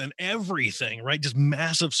booths and everything, right? Just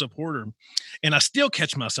massive supporter. And I still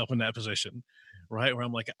catch myself in that position, right? Where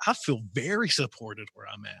I'm like, I feel very supported where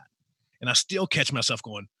I'm at. And I still catch myself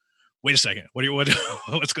going, wait a second,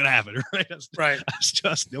 what's going to happen? Right. Right. I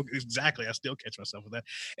still catch myself with that.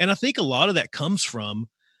 And I think a lot of that comes from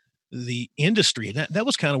the industry. That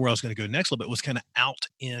was kind of where I was going to go next a little bit, was kind of out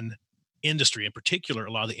in industry, in particular,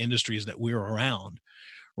 a lot of the industries that we're around.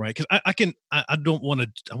 Right. Cause I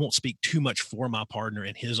won't speak too much for my partner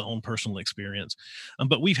and his own personal experience.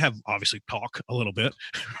 But we've obviously talk a little bit.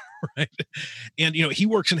 Right. And, he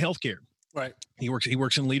works in healthcare. Right. He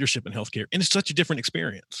works in leadership in healthcare, and it's such a different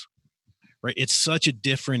experience. Right. It's such a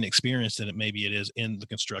different experience than maybe it is in the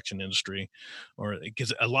construction industry, or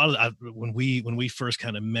because a lot of when we first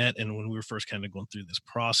kind of met and when we were first kind of going through this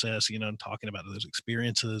process, and talking about those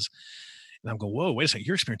experiences, and I'm going, whoa, wait a second,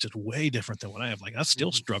 your experience is way different than what I have. Like, I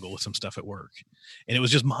still struggle with some stuff at work. And it was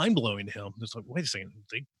just mind blowing to him. It's like, wait a second,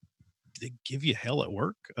 they give you hell at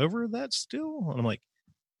work over that still? And I'm like,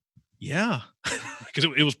 yeah, because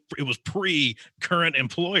it was pre current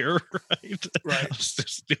employer, right? Right. I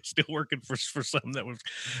was still working for some that was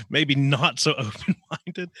maybe not so open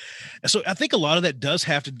minded. And so I think a lot of that does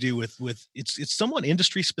have to do with it's somewhat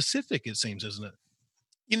industry specific, it seems, isn't it?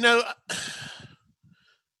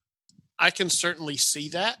 I can certainly see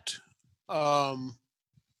that. I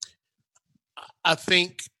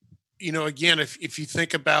think, again, if you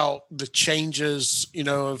think about the changes,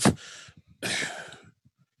 of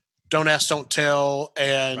don't ask, don't tell,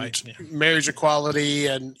 and Right, yeah. marriage equality,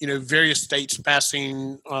 and various states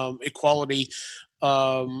passing equality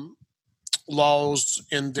laws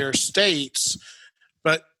in their states.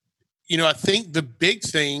 But I think the big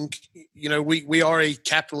thing, we are a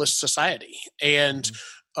capitalist society, and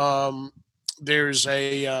there's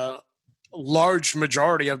a large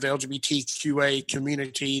majority of the LGBTQA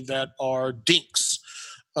community that are dinks.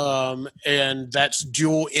 And that's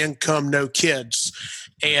dual income, no kids.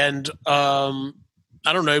 And I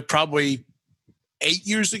don't know, probably 8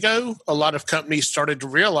 years ago, a lot of companies started to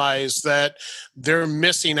realize that they're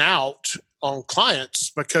missing out on clients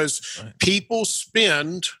because people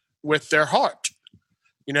spend with their heart.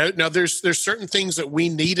 Now there's certain things that we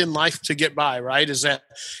need in life to get by, right? Is that,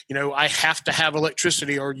 I have to have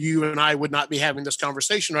electricity, or you and I would not be having this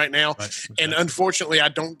conversation right now. Right. And unfortunately, I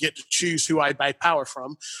don't get to choose who I buy power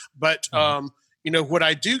from. But, what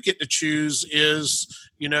I do get to choose is,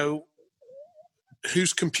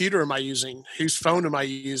 whose computer am I using? Whose phone am I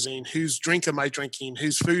using? Whose drink am I drinking?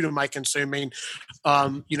 Whose food am I consuming?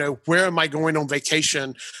 Where am I going on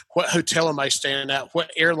vacation? What hotel am I staying at?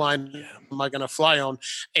 What airline am I going to fly on?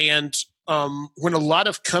 And when a lot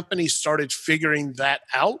of companies started figuring that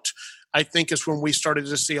out, I think is when we started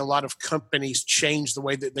to see a lot of companies change the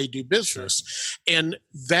way that they do business. Sure. And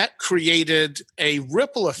that created a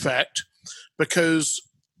ripple effect, because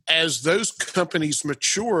as those companies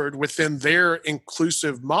matured within their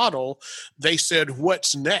inclusive model, they said,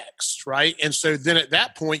 what's next, right? And so then at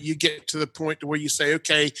that point, you get to the point where you say,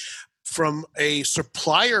 okay, from a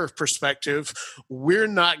supplier perspective, we're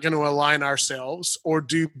not going to align ourselves or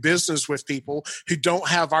do business with people who don't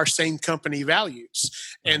have our same company values.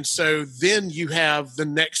 And so then you have the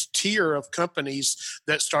next tier of companies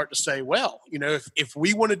that start to say, well, if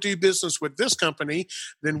we want to do business with this company,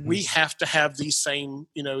 then we have to have these same,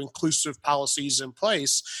 inclusive policies in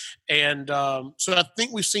place. And so I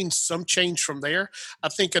think we've seen some change from there. I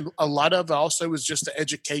think a lot of it also is just the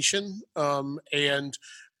education and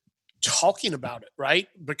talking about it, right?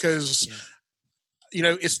 Because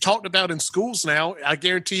it's talked about in schools now. I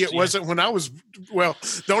guarantee it wasn't when I was,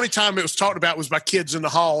 the only time it was talked about was by kids in the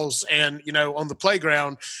halls and, on the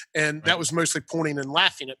playground. And that was mostly pointing and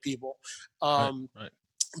laughing at people.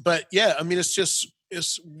 But yeah, I mean,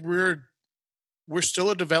 we're still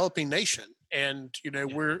a developing nation. And Yeah.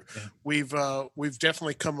 we've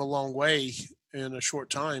definitely come a long way in a short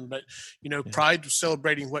time. But Yeah. Pride was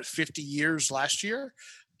celebrating 50 years last year,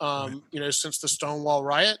 Right. since the Stonewall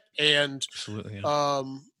riot, and Absolutely.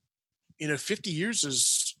 Yeah. 50 years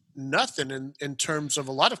is nothing in terms of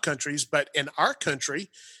a lot of countries, but in our country,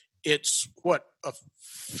 it's what, a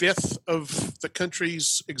fifth of the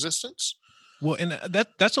country's existence. Well, and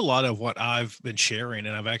that's a lot of what I've been sharing,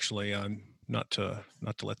 and I've actually not to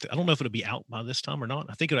let I don't know if it'll be out by this time or not.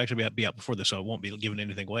 I think it'll actually be out before this, so I won't be giving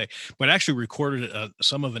anything away. But I actually recorded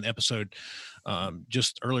some of an episode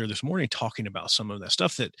just earlier this morning talking about some of that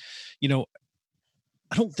stuff that,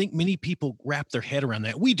 I don't think many people wrap their head around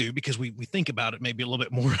that. We do, because we think about it maybe a little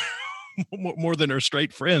bit more more than our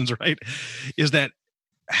straight friends, right? Is that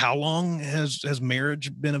how long has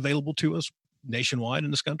marriage been available to us nationwide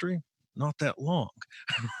in this country? Not that long.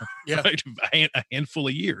 Yeah. Right? A handful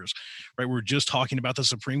of years, right? We're just talking about the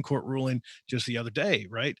Supreme Court ruling just the other day,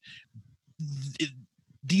 right?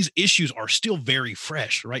 These issues are still very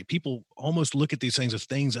fresh, right? People almost look at these things as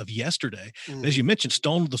things of yesterday. Mhm. As you mentioned,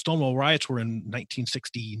 the Stonewall riots were in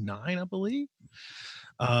 1969, I believe.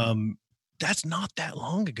 That's not that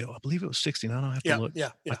long ago. I believe it was 69. I'll have to look. Yeah.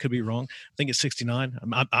 I could be wrong. I think it's 69.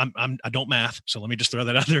 I don't math, so let me just throw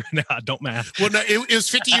that out there. No, I don't math. Well, no, it was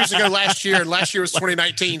 50 years ago last year, and last year was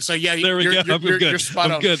 2019. So yeah, There we go. you're spot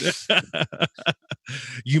on. Good.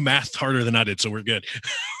 You mathed harder than I did, so we're good.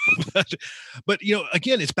 but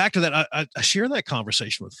again, it's back to that. I share that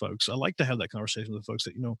conversation with folks. I like to have that conversation with folks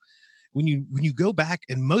that when you go back,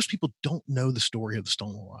 and most people don't know the story of the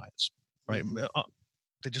Stonewall riots, right? Mhm.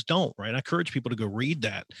 They just don't, right? I encourage people to go read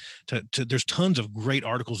that. There's tons of great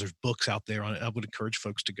articles. There's books out there on it. I would encourage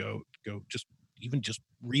folks to go just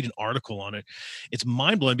read an article on it. It's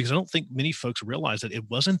mind blowing, because I don't think many folks realize that it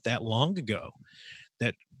wasn't that long ago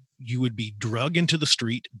that you would be drug into the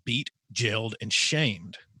street, beat, jailed, and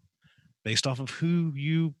shamed based off of who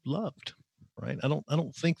you loved, right? I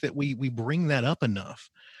don't think that we bring that up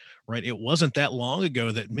enough. Right. It wasn't that long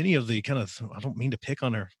ago that many of the I don't mean to pick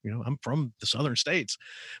on I'm from the southern states,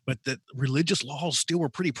 but that religious laws still were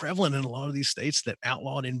pretty prevalent in a lot of these states that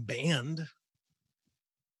outlawed and banned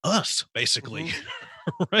us, basically.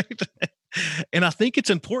 Mhm. Right. And I think it's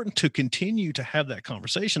important to continue to have that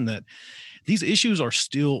conversation, that these issues are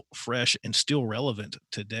still fresh and still relevant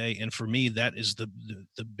today. And for me, that is the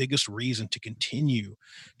biggest reason to continue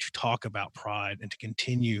to talk about pride, and to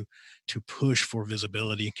continue to push for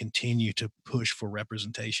visibility, and continue to push for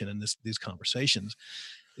representation in these conversations,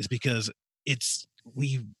 is because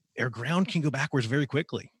our ground can go backwards very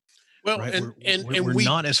quickly. Well, Right. and We're we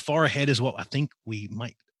not as far ahead as what I think we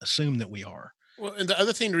might assume that we are. well, and the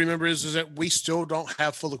other thing to remember is that we still don't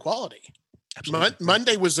have full equality. Absolutely.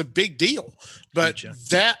 Monday was a big deal, but Huge, yeah.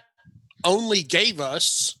 that only gave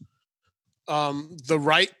us the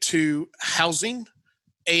right to housing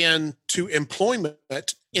and to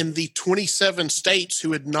employment in the 27 states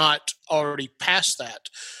who had not already passed that.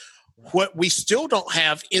 What we still don't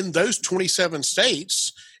have in those 27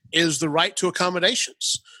 states is the right to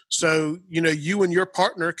accommodations. So, you and your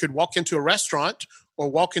partner could walk into a restaurant, or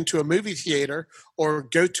walk into a movie theater, or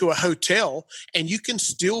go to a hotel, and you can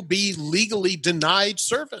still be legally denied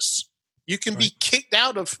service. You can be kicked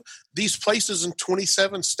out of these places in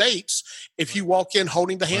 27 states if you walk in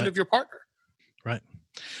holding the hand of your partner. Right.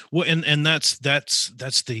 Well, and that's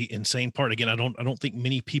the insane part. Again, I don't think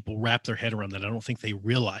many people wrap their head around that. I don't think they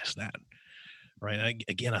realize that. Right.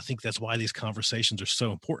 I think that's why these conversations are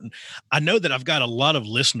so important. I know that I've got a lot of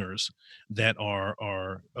listeners that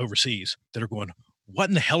are overseas that are going, what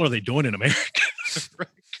in the hell are they doing in America? Right?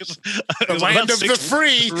 The land of the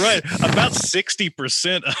free. Right. About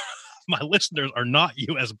 60% of my listeners are not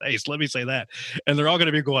U.S. based. Let me say that. And they're all going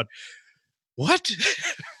to be going, what?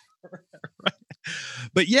 Right.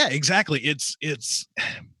 But yeah, exactly.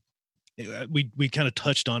 We kind of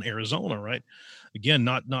touched on Arizona, right? Again,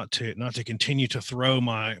 not to continue to throw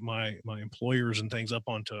my employers and things up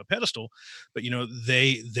onto a pedestal, but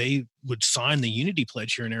they would sign the Unity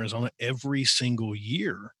Pledge here in Arizona every single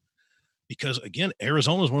year, because again,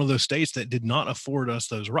 Arizona is one of those states that did not afford us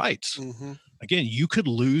those rights. Mm-hmm. Again, you could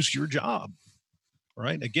lose your job.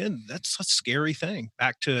 Right. Again, that's a scary thing.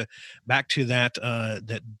 Back to that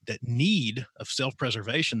need of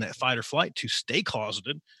self-preservation, that fight or flight, to stay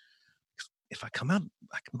closeted. If I come out,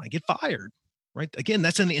 I might get fired. Right. Again,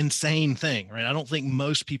 that's an insane thing. Right. I don't think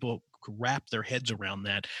most people wrap their heads around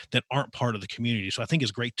that aren't part of the community. So I think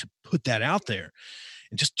it's great to put that out there,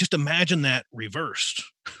 and just imagine that reversed.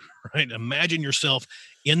 Right. Imagine yourself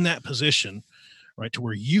in that position, right, to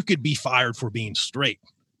where you could be fired for being straight.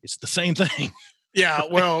 It's the same thing. Yeah,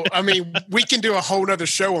 well, I mean, we can do a whole nother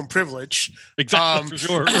show on privilege. Exactly, for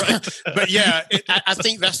sure. Right. But yeah, I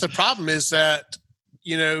think that's the problem is that,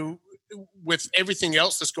 with everything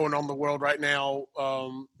else that's going on in the world right now,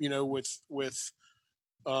 with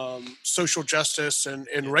social justice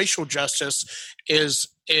and racial justice, is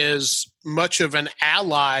as much of an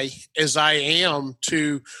ally as I am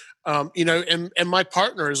to, and my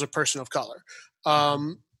partner is a person of color.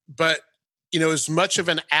 But, as much of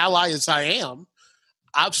an ally as I am,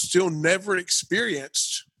 I've still never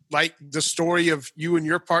experienced like the story of you and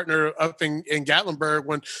your partner up in Gatlinburg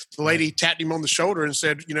when the lady tapped him on the shoulder and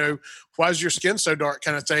said, why is your skin so dark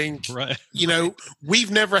kind of thing. Right.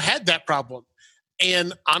 We've never had that problem.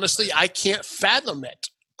 And honestly, I can't fathom it.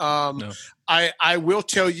 No. I will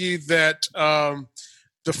tell you that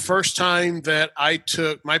the first time that I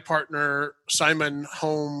took my partner, Simon,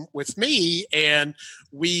 home with me, and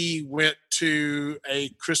we went to a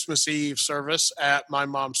Christmas Eve service at my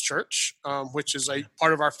mom's church, which is a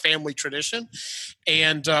part of our family tradition.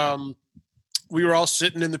 And we were all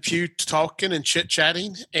sitting in the pew talking and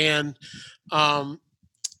chit-chatting. And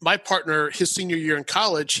my partner, his senior year in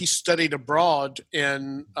college, he studied abroad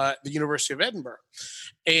in the University of Edinburgh.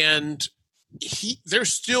 And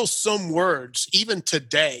there's still some words, even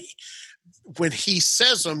today, when he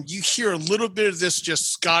says them, you hear a little bit of this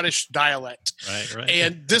just Scottish dialect. Right.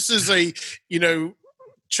 And this is a,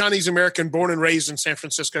 Chinese American born and raised in San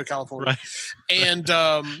Francisco, California. Right.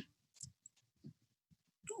 And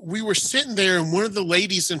we were sitting there, and one of the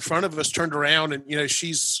ladies in front of us turned around, and,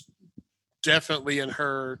 she's definitely in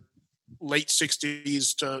her late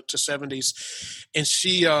 60s to 70s. And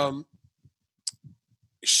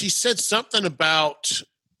she said something about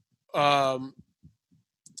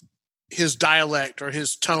his dialect or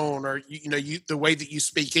his tone or, the way that you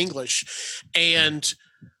speak English. And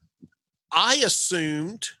I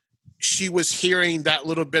assumed she was hearing that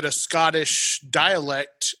little bit of Scottish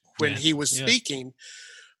dialect when he was speaking.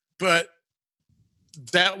 But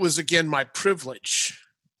that was, again, my privilege.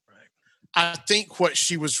 Right. I think what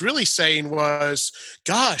she was really saying was,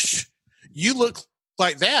 gosh, you look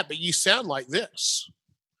like that, but you sound like this.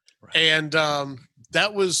 Right. And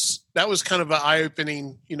that was kind of an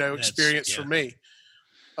eye-opening, experience for me.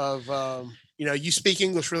 Of you speak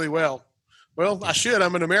English really well. Well, I should.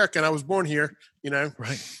 I'm an American. I was born here.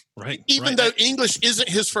 Right. Even though English isn't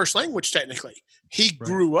his first language, technically, he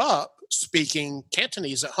grew up speaking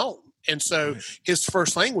Cantonese at home, and so his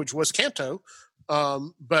first language was Canto.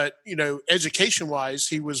 But education-wise,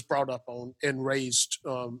 he was brought up on and raised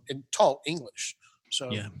and taught English.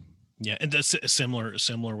 So yeah, and that's similar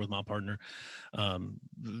with my partner.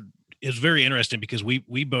 It's very interesting because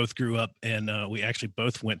we both grew up and we actually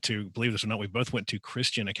both went to, believe this or not, we both went to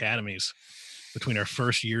Christian academies between our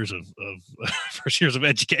first years of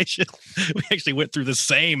education. We actually went through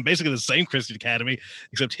basically the same Christian academy,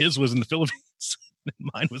 except his was in the Philippines.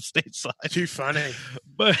 Mine was stateside. Too funny,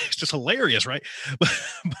 but it's just hilarious, right?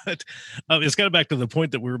 But it's kind of back to the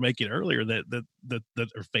point that we were making earlier that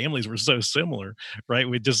our families were so similar, right?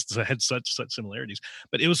 We just had such similarities.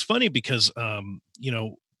 But it was funny because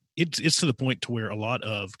it's to the point to where a lot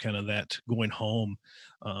of kind of that going home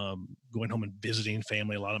and visiting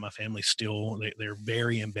family. A lot of my family still they're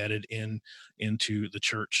very embedded into the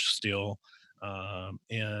church still.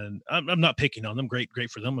 And I'm not picking on them. Great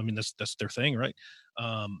for them. I mean, that's their thing, right?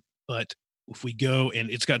 But if we go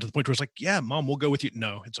and it's got to the point where it's like, yeah, Mom, we'll go with you.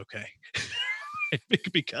 No, it's okay.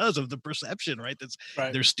 Because of the perception, right?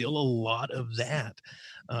 There's still a lot of that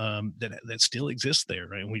still exists there,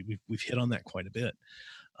 right? And we've hit on that quite a bit.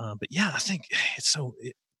 But yeah, I think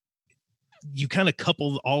you kind of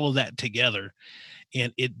couple all of that together,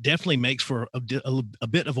 and it definitely makes for a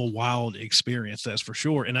bit of a wild experience, that's for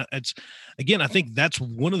sure. And I think that's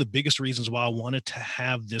one of the biggest reasons why I wanted to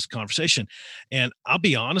have this conversation. And I'll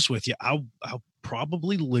be honest with you, I'll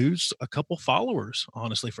probably lose a couple followers,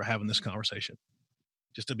 honestly, for having this conversation.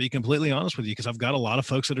 Just to be completely honest with you, because I've got a lot of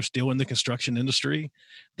folks that are still in the construction industry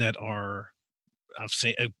that are, I've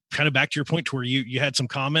seen, kind of back to your point to where you had some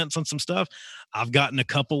comments on some stuff. I've gotten a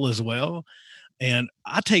couple as well. And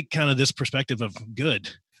I take kind of this perspective of good,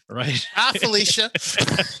 right? Hi, Felicia.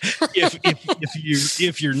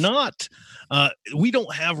 if you're not, we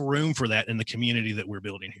don't have room for that in the community that we're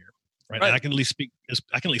building here. Right. And I can at least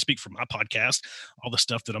speak for my podcast, all the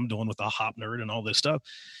stuff that I'm doing with the Hop Nerd and all this stuff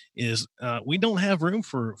is we don't have room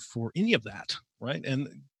for any of that. Right. And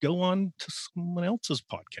go on to someone else's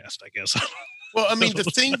podcast, I guess. Well, I mean, the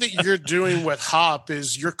thing that you're doing with Hop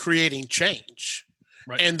is you're creating change.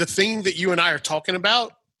 Right. And the thing that you and I are talking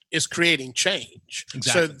about is creating change.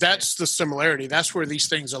 Exactly. So that's the similarity. That's where these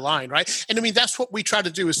things align, right? And I mean, that's what we try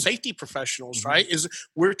to do as safety professionals, right? Is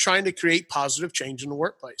we're trying to create positive change in the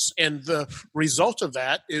workplace. And the result of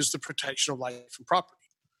that is the protection of life and property.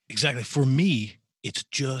 Exactly. For me, it's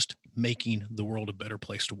just making the world a better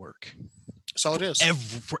place to work. That's all it is.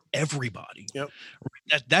 For everybody. Yep.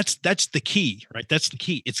 That's the key, right? That's the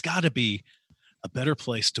key. It's got to be a better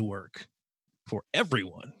place to work for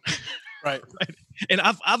everyone. Right. Right. And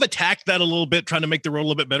I've attacked that a little bit, trying to make the world a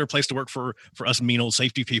little bit better place to work for us mean old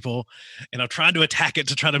safety people. And I'm trying to attack it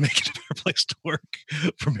to try to make it a better place to work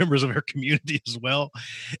for members of our community as well.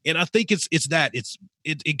 And I think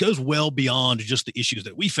it goes well beyond just the issues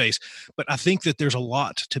that we face. But I think that there's a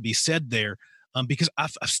lot to be said there, because I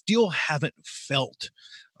still haven't felt,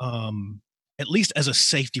 at least as a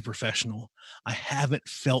safety professional, I haven't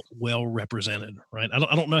felt well represented, right? I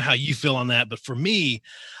don't know how you feel on that, but for me,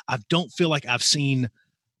 I don't feel like I've seen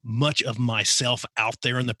much of myself out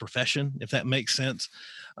there in the profession, if that makes sense,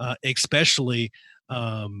 especially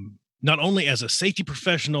not only as a safety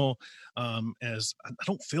professional, as I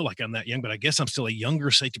don't feel like I'm that young, but I guess I'm still a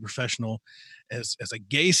younger safety professional, as a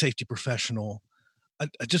gay safety professional.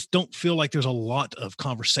 I just don't feel like there's a lot of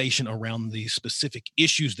conversation around the specific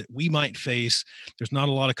issues that we might face. There's not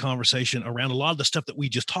a lot of conversation around a lot of the stuff that we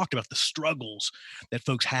just talked about, the struggles that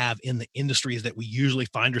folks have in the industries that we usually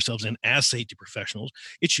find ourselves in as safety professionals.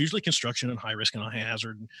 It's usually construction and high risk and high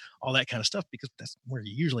hazard and all that kind of stuff, because that's where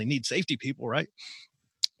you usually need safety people, right?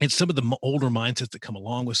 And some of the older mindsets that come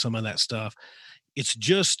along with some of that stuff. It's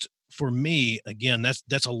just, for me, again,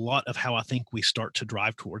 that's a lot of how I think we start to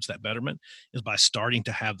drive towards that betterment, is by starting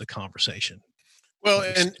to have the conversation. Well,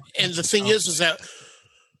 and the thing is that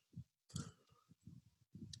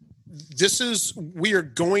we are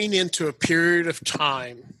going into a period of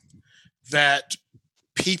time that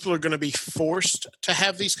people are going to be forced to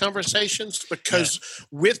have these conversations, because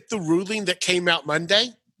with the ruling that came out Monday,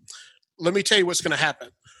 let me tell you what's going to happen.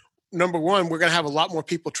 Number one, we're going to have a lot more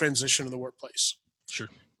people transition in the workplace. Sure.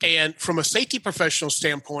 And from a safety professional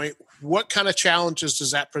standpoint, what kind of challenges does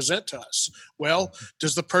that present to us? Well,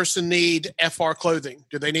 does the person need FR clothing?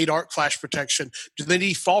 Do they need arc flash protection? Do they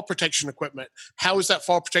need fall protection equipment? How is that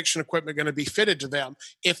fall protection equipment going to be fitted to them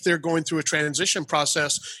if they're going through a transition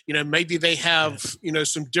process? Maybe they have,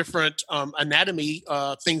 some different anatomy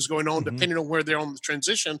things going on depending on where they're on the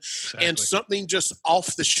transition. Exactly. And something just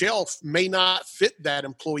off the shelf may not fit that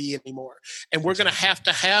employee anymore. And we're going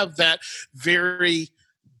to have that very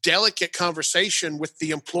delicate conversation with the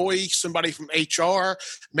employee, somebody from HR,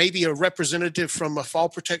 maybe a representative from a fall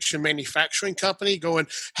protection manufacturing company going,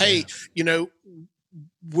 hey,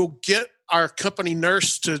 we'll get our company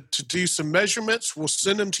nurse to do some measurements. We'll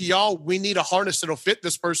send them to y'all. We need a harness that'll fit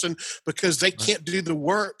this person because they can't do the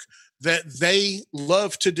work that they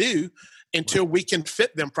love to do until we can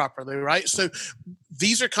fit them properly, right? So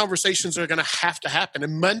these are conversations that are going to happen,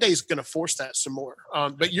 and Monday's going to force that some more.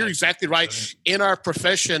 But you're exactly right. In our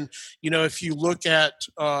profession, if you look at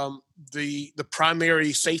the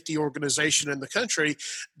primary safety organization in the country,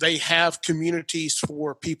 they have communities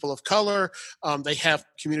for people of color. They have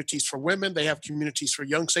communities for women. They have communities for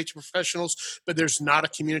young safety professionals, but there's not a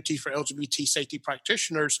community for LGBT safety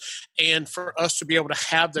practitioners. And for us to be able to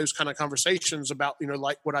have those kind of conversations about,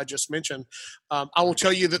 like what I just mentioned, I will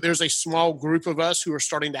tell you that there's a small group of us who are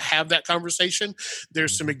starting to have that conversation.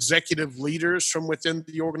 There's some executive leaders from within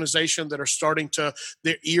the organization that are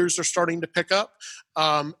their ears are starting to pick up.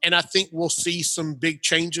 And I think we'll see some big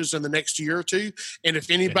changes in the next year or two. And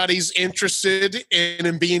if anybody's interested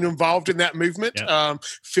in being involved in that movement,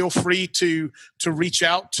 feel free to reach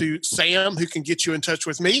out to Sam, who can get you in touch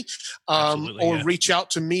with me, reach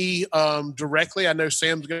out to me directly. I know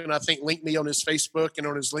Sam's going to, I think, link me on his Facebook and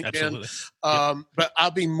on his LinkedIn. But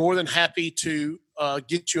I'll be more than happy to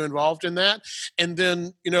get you involved in that. And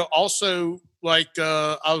then, also, like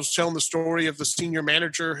I was telling the story of the senior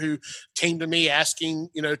manager who came to me asking,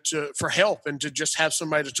 for help and to just have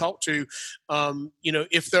somebody to talk to.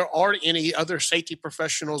 If there are any other safety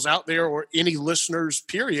professionals out there or any listeners,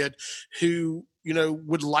 period, who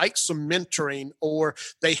would like some mentoring, or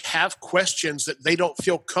they have questions that they don't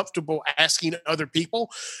feel comfortable asking other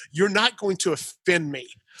people, you're not going to offend me.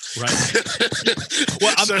 Right.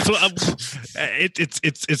 Well,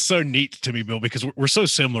 it's so neat to me, Bill, because we're so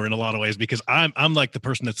similar in a lot of ways. Because I'm like the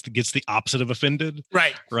person that gets the opposite of offended.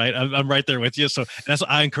 Right. I'm right there with you. So that's what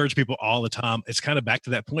I encourage people all the time. It's kind of back to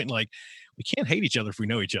that point, like, we can't hate each other if we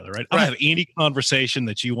know each other, right? I'll have any conversation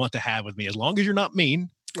that you want to have with me, as long as you're not mean.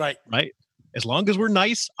 Right. As long as we're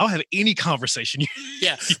nice, I'll have any conversation.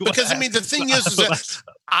 Yeah, because I mean, the thing is that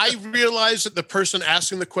I realize that the person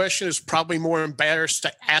asking the question is probably more embarrassed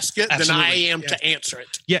to ask it than I am to answer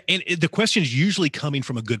it. Yeah, and the question is usually coming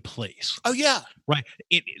from a good place. Oh yeah, right.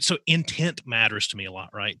 So intent matters to me a lot,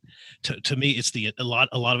 right? To me, it's a lot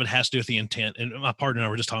of it has to do with the intent. And my partner and I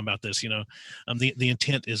were just talking about this. The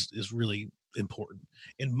intent is really important.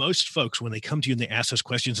 And most folks, when they come to you and they ask us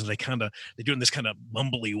questions, and they do it in this kind of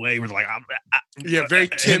mumbly way, where they're like, very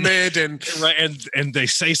timid and right, and they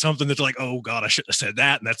say something that's like, oh God, I shouldn't have said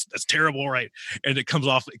that, and that's terrible, right? And it comes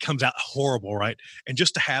out horrible, right? And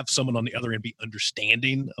just to have someone on the other end be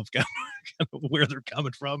understanding of kind of where they're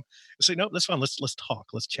coming from, say, no, that's fine. Let's talk,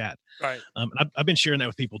 let's chat. Right. I've been sharing that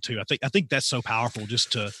with people too. I think that's so powerful.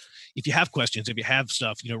 Just to, if you have questions, if you have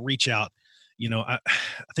stuff, reach out. I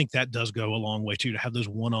think that does go a long way too, to have those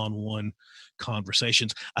one-on-one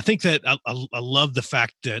conversations. I think that I love the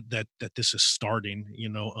fact that this is starting,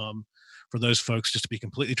 for those folks, just to be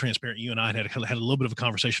completely transparent. You and I had a little bit of a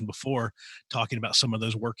conversation before, talking about some of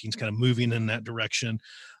those workings kind of moving in that direction.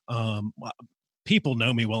 People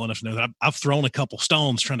know me well enough to know that I've thrown a couple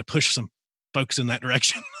stones trying to push some folks in that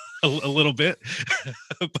direction. A little bit,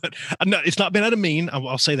 but it's not been out of mean.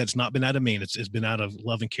 I'll say that it's not been out of mean. It's been out of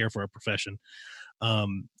love and care for our profession.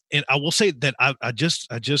 And I will say that I just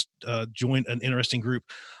joined an interesting group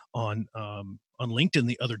on LinkedIn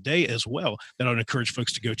the other day as well, that I would encourage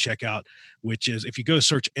folks to go check out, which is, if you go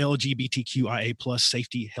search LGBTQIA plus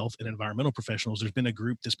safety, health, and environmental professionals, there's been a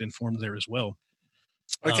group that's been formed there as well.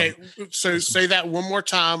 Okay, so say that one more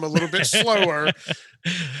time, a little bit slower.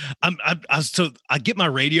 So I get my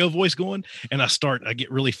radio voice going, and I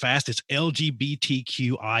get really fast. It's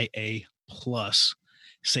LGBTQIA plus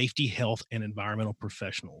safety, health, and environmental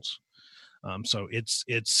professionals. So it's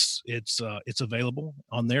available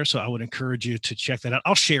on there. So I would encourage you to check that out.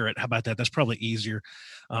 I'll share it. How about that? That's probably easier.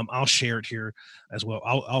 I'll share it here as well.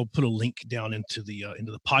 I'll put a link down into the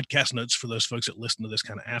podcast notes for those folks that listen to this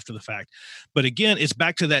kind of after the fact. But again, it's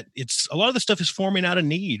back to that. It's a lot of the stuff is forming out of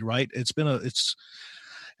need, right?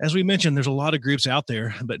 As we mentioned, there's a lot of groups out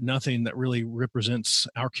there, but nothing that really represents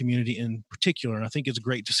our community in particular. And I think it's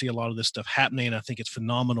great to see a lot of this stuff happening. I think it's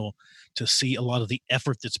phenomenal to see a lot of the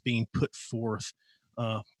effort that's being put forth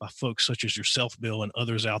by folks such as yourself, Bill, and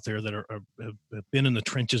others out there that have been in the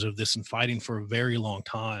trenches of this and fighting for a very long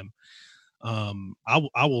time. I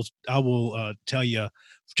will tell you,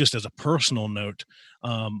 just as a personal note,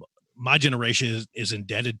 my generation is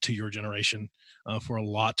indebted to your generation for a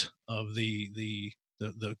lot of the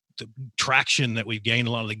traction that we've gained,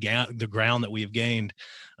 a lot of the ground that we've gained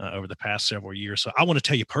over the past several years. So I want to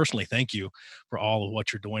tell you personally, thank you for all of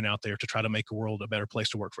what you're doing out there to try to make the world a better place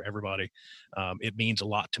to work for everybody. It means a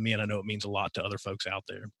lot to me, and I know it means a lot to other folks out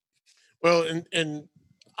there. Well, and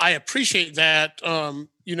I appreciate that.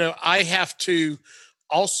 I have to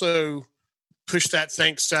also push that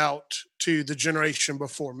thanks out to the generation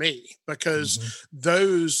before me, because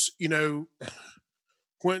those,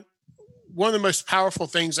 when one of the most powerful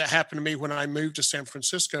things that happened to me when I moved to San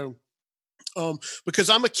Francisco, because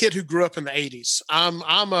I'm a kid who grew up in the 80s.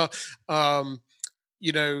 I'm a,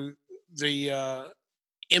 the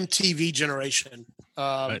MTV generation.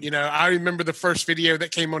 Right. I remember the first video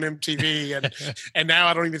that came on MTV, and now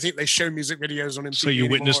I don't even think they show music videos on MTV. So you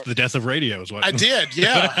anymore. witnessed the death of radio, is what I did,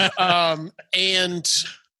 yeah.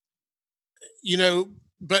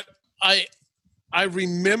 But I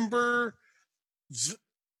remember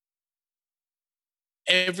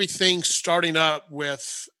everything starting up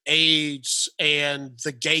with AIDS and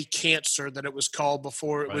the gay cancer that it was called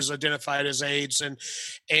before it was identified as AIDS.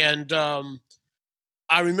 And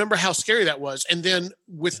I remember how scary that was. And then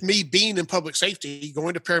with me being in public safety,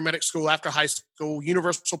 going to paramedic school after high school,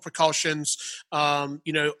 universal precautions,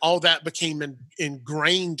 all that became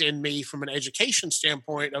ingrained in me from an education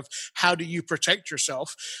standpoint of how do you protect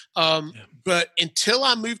yourself. But until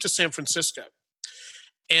I moved to San Francisco,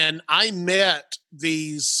 and I met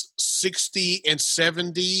these 60 and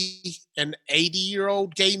 70 and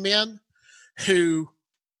 80-year-old gay men who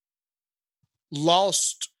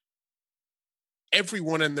lost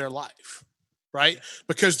everyone in their life, right?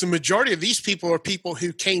 Because the majority of these people are people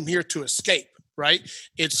who came here to escape, right?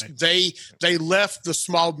 It's right. They left the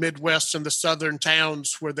small Midwest and the southern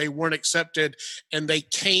towns where they weren't accepted, and they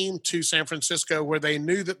came to San Francisco where they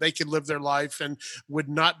knew that they could live their life and would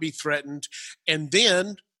not be threatened. And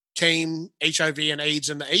then came HIV and AIDS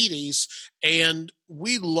in the 80s, and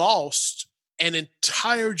we lost an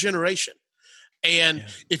entire generation. And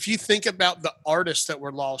if you think about the artists that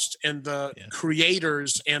were lost and the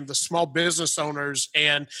creators and the small business owners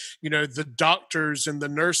and, the doctors and the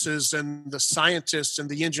nurses and the scientists and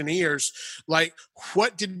the engineers, like,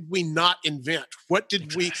 what did we not invent? What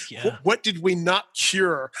did what did we not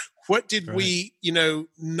cure? What did we,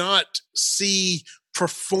 not see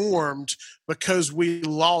performed because we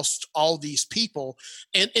lost all these people?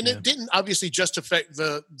 And it didn't obviously just affect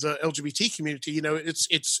the LGBT community.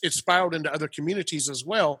 It's spiraled into other communities as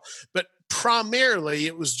well. But primarily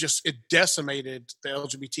it decimated the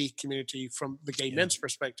LGBT community from the gay men's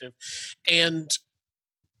perspective. And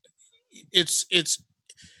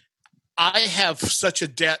I have such a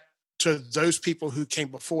debt to those people who came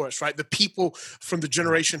before us, right? The people from the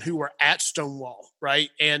generation who were at Stonewall, right?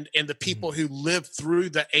 And the people who lived through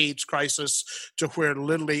the AIDS crisis to where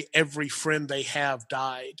literally every friend they have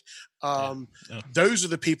died. Those are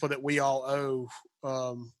the people that we all owe,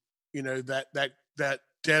 that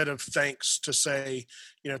debt of thanks to say,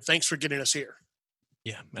 thanks for getting us here.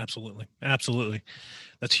 Yeah, absolutely. Absolutely.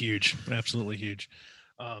 That's huge. Absolutely huge.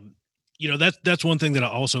 That's one thing that I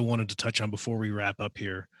also wanted to touch on before we wrap up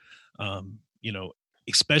here.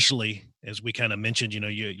 Especially as we kind of mentioned,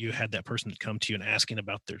 you had that person come to you and asking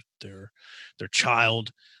about their child.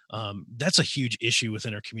 That's a huge issue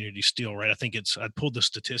within our community still, right? I think I pulled the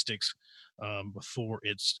statistics before.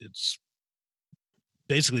 It's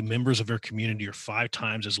basically members of our community are 5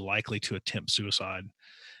 times as likely to attempt suicide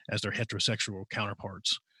as their heterosexual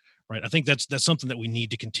counterparts. Right. I think that's something that we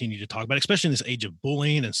need to continue to talk about, especially in this age of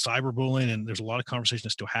bullying and cyberbullying. And there's a lot of conversation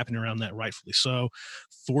that's still happening around that, rightfully so.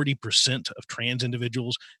 40% of trans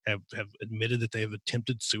individuals have admitted that they have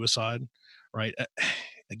attempted suicide. Right.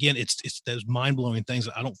 Again, it's those mind-blowing things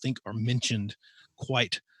that I don't think are mentioned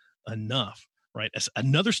quite enough. Right. As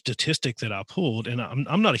another statistic that I pulled, and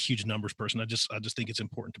I'm not a huge numbers person. I just think it's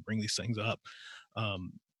important to bring these things up.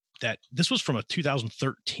 That this was from a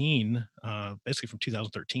 2013, basically from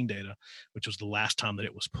 2013 data, which was the last time that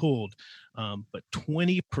it was pulled. But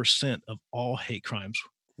 20% of all hate crimes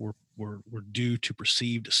were due to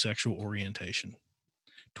perceived sexual orientation.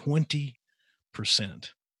 20%,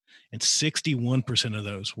 and 61% of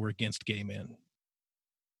those were against gay men.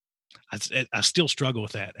 I still struggle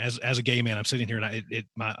with that as a gay man. I'm sitting here and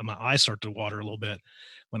my eyes start to water a little bit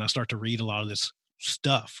when I start to read a lot of this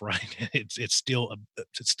stuff, right? It's still a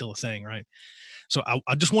thing, right? So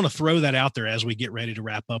I just want to throw that out there as we get ready to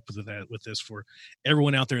wrap up with this for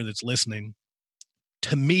everyone out there that's listening.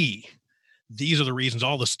 To me, these are the reasons,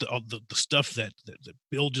 all the stuff that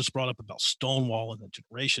Bill just brought up about Stonewall and the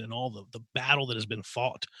generation and all the battle that has been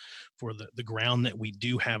fought for the ground that we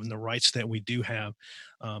do have and the rights that we do have,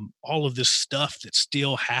 all of this stuff that's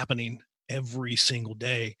still happening every single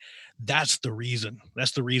day. That's the reason.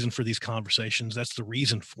 That's the reason for these conversations. That's the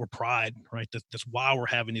reason for Pride, right? That's why we're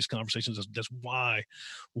having these conversations. That's why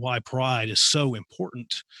Pride is so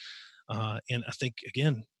important. And I think,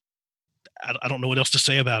 again, I don't know what else to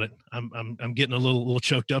say about it. I'm getting a little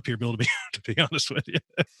choked up here, Bill, to be honest with you.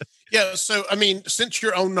 Yeah. So, I mean, since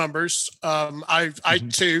your own numbers, I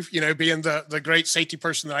too, being the great safety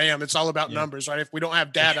person that I am, it's all about numbers, right? If we don't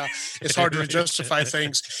have data, it's hard to justify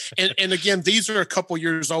things. And again, these are a couple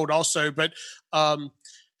years old also, but 89%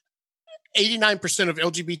 of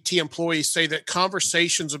LGBT employees say that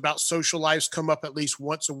conversations about social lives come up at least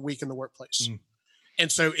once a week in the workplace. And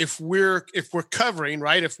so if we're covering,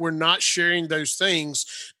 right, if we're not sharing those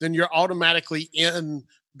things, then you're automatically in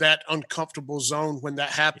that uncomfortable zone when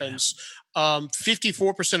that happens.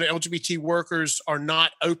 54% of LGBT workers are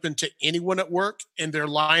not open to anyone at work, and they're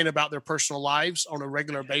lying about their personal lives on a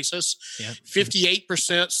regular basis.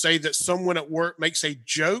 58% say that someone at work makes a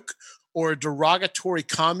joke or a derogatory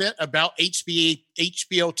comment about LGBT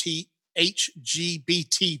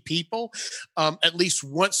people at least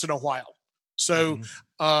once in a while. So,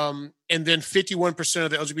 and then 51%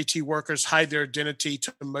 of the LGBT workers hide their identity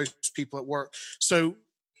to most people at work. So,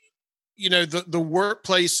 the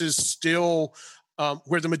workplace is still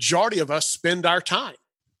where the majority of us spend our time.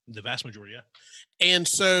 The vast majority, yeah. And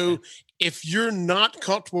so if you're not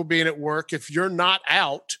comfortable being at work, if you're not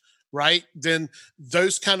out, right, then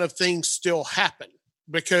those kind of things still happen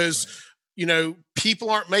because,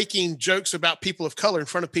 people aren't making jokes about people of color in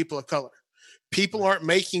front of people of color. People aren't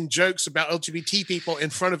making jokes about LGBT people in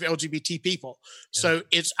front of LGBT people. So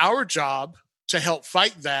it's our job to help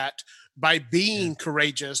fight that by being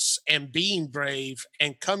courageous and being brave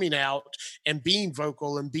and coming out and being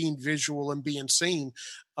vocal and being visual and being seen.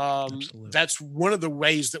 Absolutely. That's one of the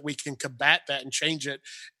ways that we can combat that and change it.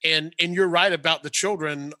 And you're right about the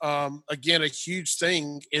children. Again, a huge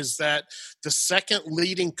thing is that the second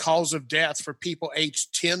leading cause of death for people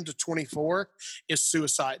aged 10 to 24 is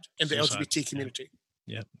suicide in the LGBT community.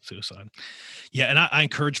 Yeah, suicide. Yeah, and I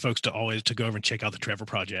encourage folks to always to go over and check out the Trevor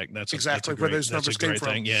Project. That's exactly where those numbers came from.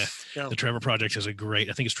 Thing. Yeah. The Trevor Project is a great.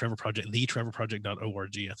 I think it's Trevor Project,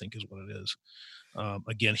 thetrevorproject.org. I think is what it is.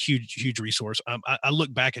 Again, huge resource. I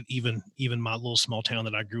look back at even my little small town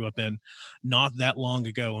that I grew up in, not that long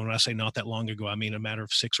ago. And when I say not that long ago, I mean a matter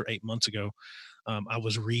of 6 or 8 months ago. I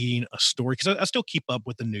was reading a story because I still keep up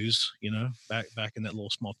with the news, back in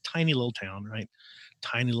that tiny little town, right?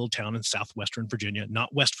 Tiny little town in southwestern Virginia,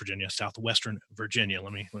 not West Virginia, southwestern Virginia.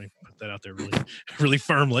 Let me put that out there really, really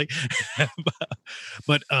firmly.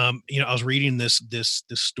 but I was reading this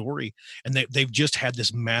story, and they've just had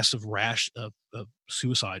this massive rash of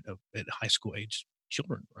suicide at high school age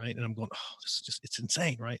children, right? And I'm going, oh, it's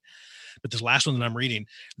insane, right? But this last one that I'm reading,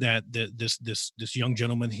 that this young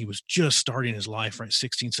gentleman, he was just starting his life, right?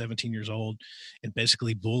 16, 17 years old, and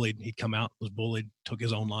basically bullied. He'd come out, was bullied, took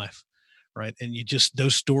his own life. Right. And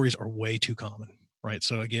those stories are way too common. Right.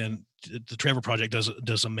 So again, the Trevor Project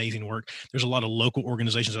does amazing work. There's a lot of local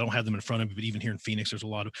organizations. I don't have them in front of me, but even here in Phoenix, there's a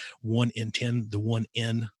lot of 1in10, the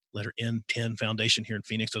 1N letter N 10 Foundation here in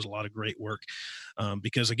Phoenix does a lot of great work.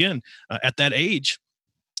 Because again, at that age,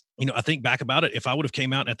 I think back about it. If I would have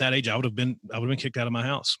came out at that age, I would have been kicked out of my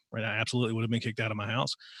house. Right. I absolutely would have been kicked out of my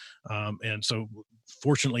house. And so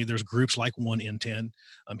fortunately, there's groups like 1in10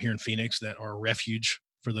 here in Phoenix that are a refuge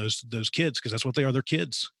for those kids, because that's what they are. They're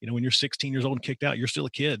kids. When you're 16 years old and kicked out, you're still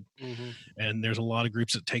a kid. Mm-hmm. And there's a lot of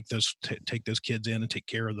groups that take those kids in and take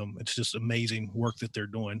care of them. It's just amazing work that they're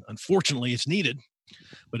doing. Unfortunately, it's needed,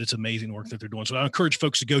 but it's amazing work that they're doing. So I encourage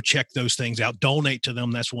folks to go check those things out, donate to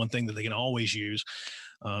them. That's one thing that they can always use,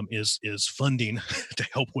 is funding to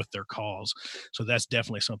help with their cause. So that's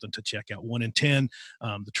definitely something to check out. 1in10,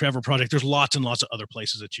 the Trevor Project. There's lots and lots of other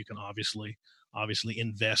places that you can obviously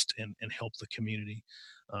invest and help the community.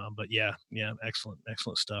 But yeah, excellent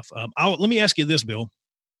stuff. Let me ask you this, Bill,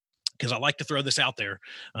 because I like to throw this out there.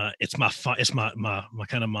 It's my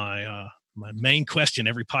kind of my main question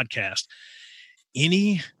every podcast.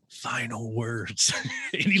 Any final words?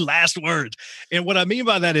 Any last words? And what I mean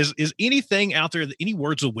by that is anything out there, any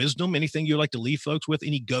words of wisdom, anything you'd like to leave folks with,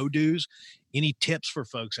 any go-dos, any tips for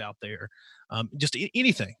folks out there? Just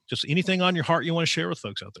anything on your heart you want to share with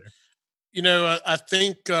folks out there. I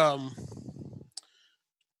think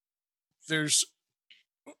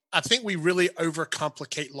I think we really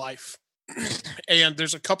overcomplicate life. And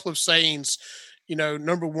there's a couple of sayings,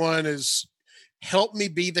 number one is, help me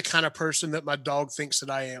be the kind of person that my dog thinks that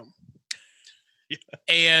I am. Yeah.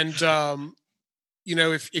 And,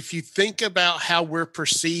 if you think about how we're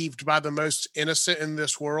perceived by the most innocent in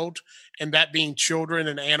this world, and that being children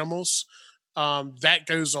and animals, that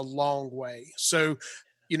goes a long way. So,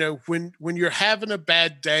 when you're having a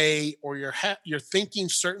bad day, or you're thinking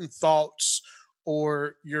certain thoughts,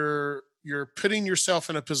 or you're putting yourself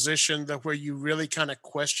in a position that where you really kind of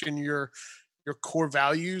question your core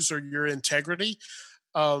values or your integrity,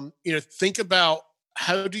 think about,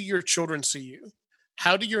 how do your children see you?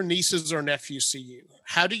 How do your nieces or nephews see you?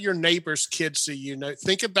 How do your neighbors' kids see you?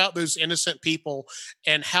 Think about those innocent people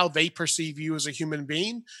and how they perceive you as a human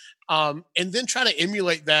being, and then try to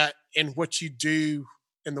emulate that in what you do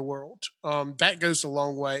in the world. That goes a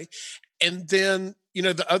long way. And then,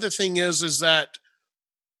 the other thing is that,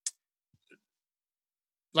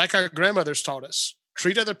 like our grandmothers taught us,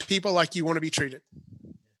 treat other people like you want to be treated.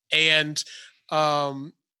 And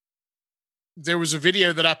there was a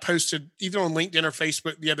video that I posted either on LinkedIn or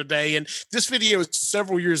Facebook the other day. And this video is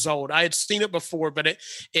several years old. I had seen it before, but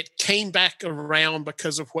it came back around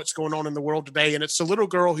because of what's going on in the world today. And it's a little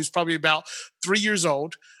girl who's probably about 3 years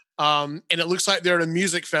old. And it looks like they're at a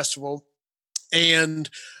music festival. And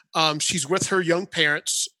she's with her young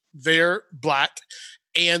parents. They're Black.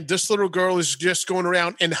 And this little girl is just going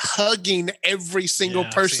around and hugging every single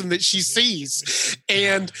person that she sees.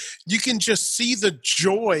 And you can just see the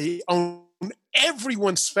joy on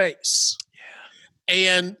everyone's face. Yeah.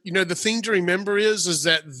 And, the thing to remember is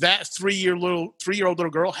that 3-year-old little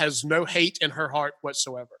girl has no hate in her heart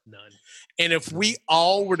whatsoever. None. And if we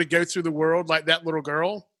all were to go through the world like that little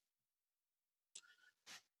girl,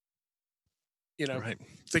 right.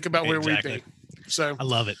 Think about where we'd be. So I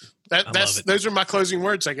love it. Those are my closing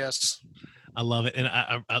words, I guess. I love it. And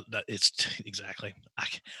it's exactly,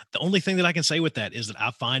 the only thing that I can say with that is that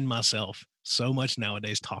I find myself so much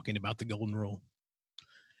nowadays talking about the golden rule.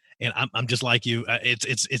 And I'm just like you.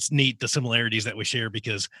 It's neat, the similarities that we share,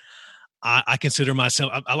 because I consider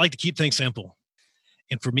myself, I like to keep things simple.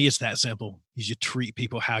 And for me, it's that simple. Is you treat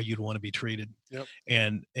people how you'd want to be treated. Yep.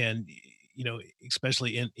 And,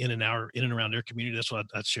 especially in and around their community, that's what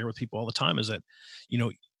I share with people all the time is that,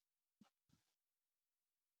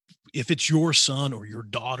 if it's your son or your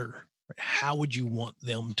daughter, how would you want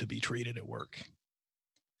them to be treated at work?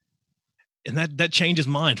 And that changes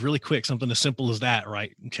minds really quick. Something as simple as that,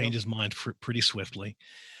 right? Changes mind pretty swiftly.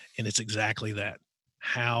 And it's exactly that.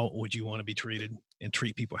 How would you want to be treated, and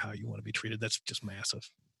treat people how you want to be treated? That's just massive.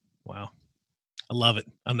 Wow. I love it.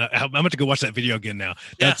 I'm going to go watch that video again now.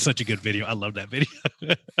 That's such a good video. I love that video.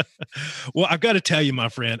 Well, I've got to tell you, my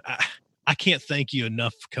friend, I can't thank you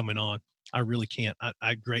enough for coming on. I really can't.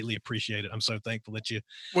 I greatly appreciate it. I'm so thankful that you.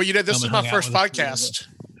 Well, this is my first podcast.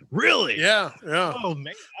 Really? Yeah. Oh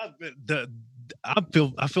man,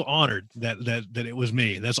 I feel honored that it was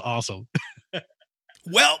me. That's awesome.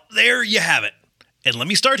 Well, there you have it. And let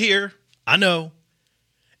me start here. I know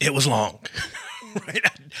it was long, right?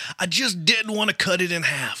 I just didn't want to cut it in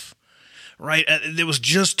half, right? It was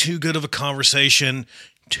just too good of a conversation,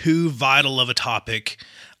 too vital of a topic.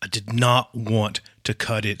 I did not want to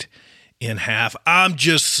cut it in half. I'm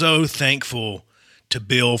just so thankful to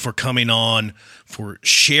Bill for coming on, for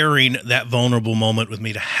sharing that vulnerable moment with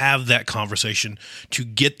me, to have that conversation, to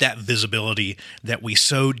get that visibility that we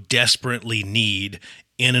so desperately need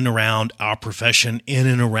in and around our profession, in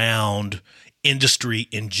and around industry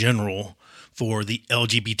in general for the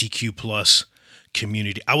LGBTQ plus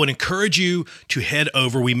community. I would encourage you to head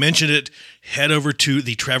over. We mentioned it. Head over to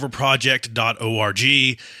the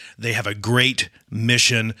trevorproject.org. They have a great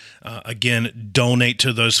mission. Again, donate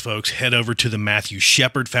to those folks. Head over to the Matthew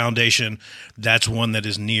Shepard Foundation. That's one that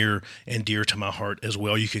is near and dear to my heart as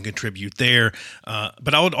well. You can contribute there.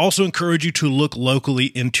 But I would also encourage you to look locally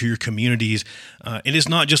into your communities. It is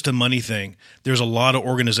not just a money thing. There's a lot of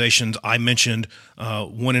organizations. I mentioned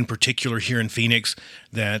one in particular here in Phoenix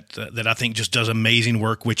that I think just does amazing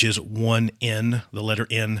work, which is 1N, the letter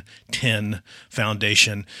N, 10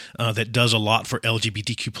 Foundation, that does a lot for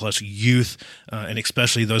LGBTQ plus youth, and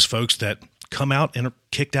especially those folks that come out and are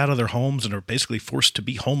kicked out of their homes and are basically forced to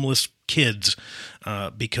be homeless kids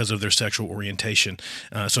because of their sexual orientation.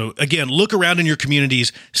 So again, look around in your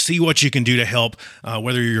communities, see what you can do to help,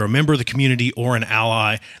 whether you're a member of the community or an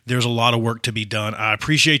ally. There's a lot of work to be done. I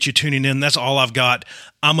appreciate you tuning in. That's all I've got.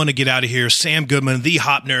 I'm going to get out of here. Sam Goodman, the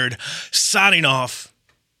Hop Nerd, signing off.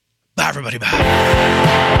 Bye, everybody. Bye.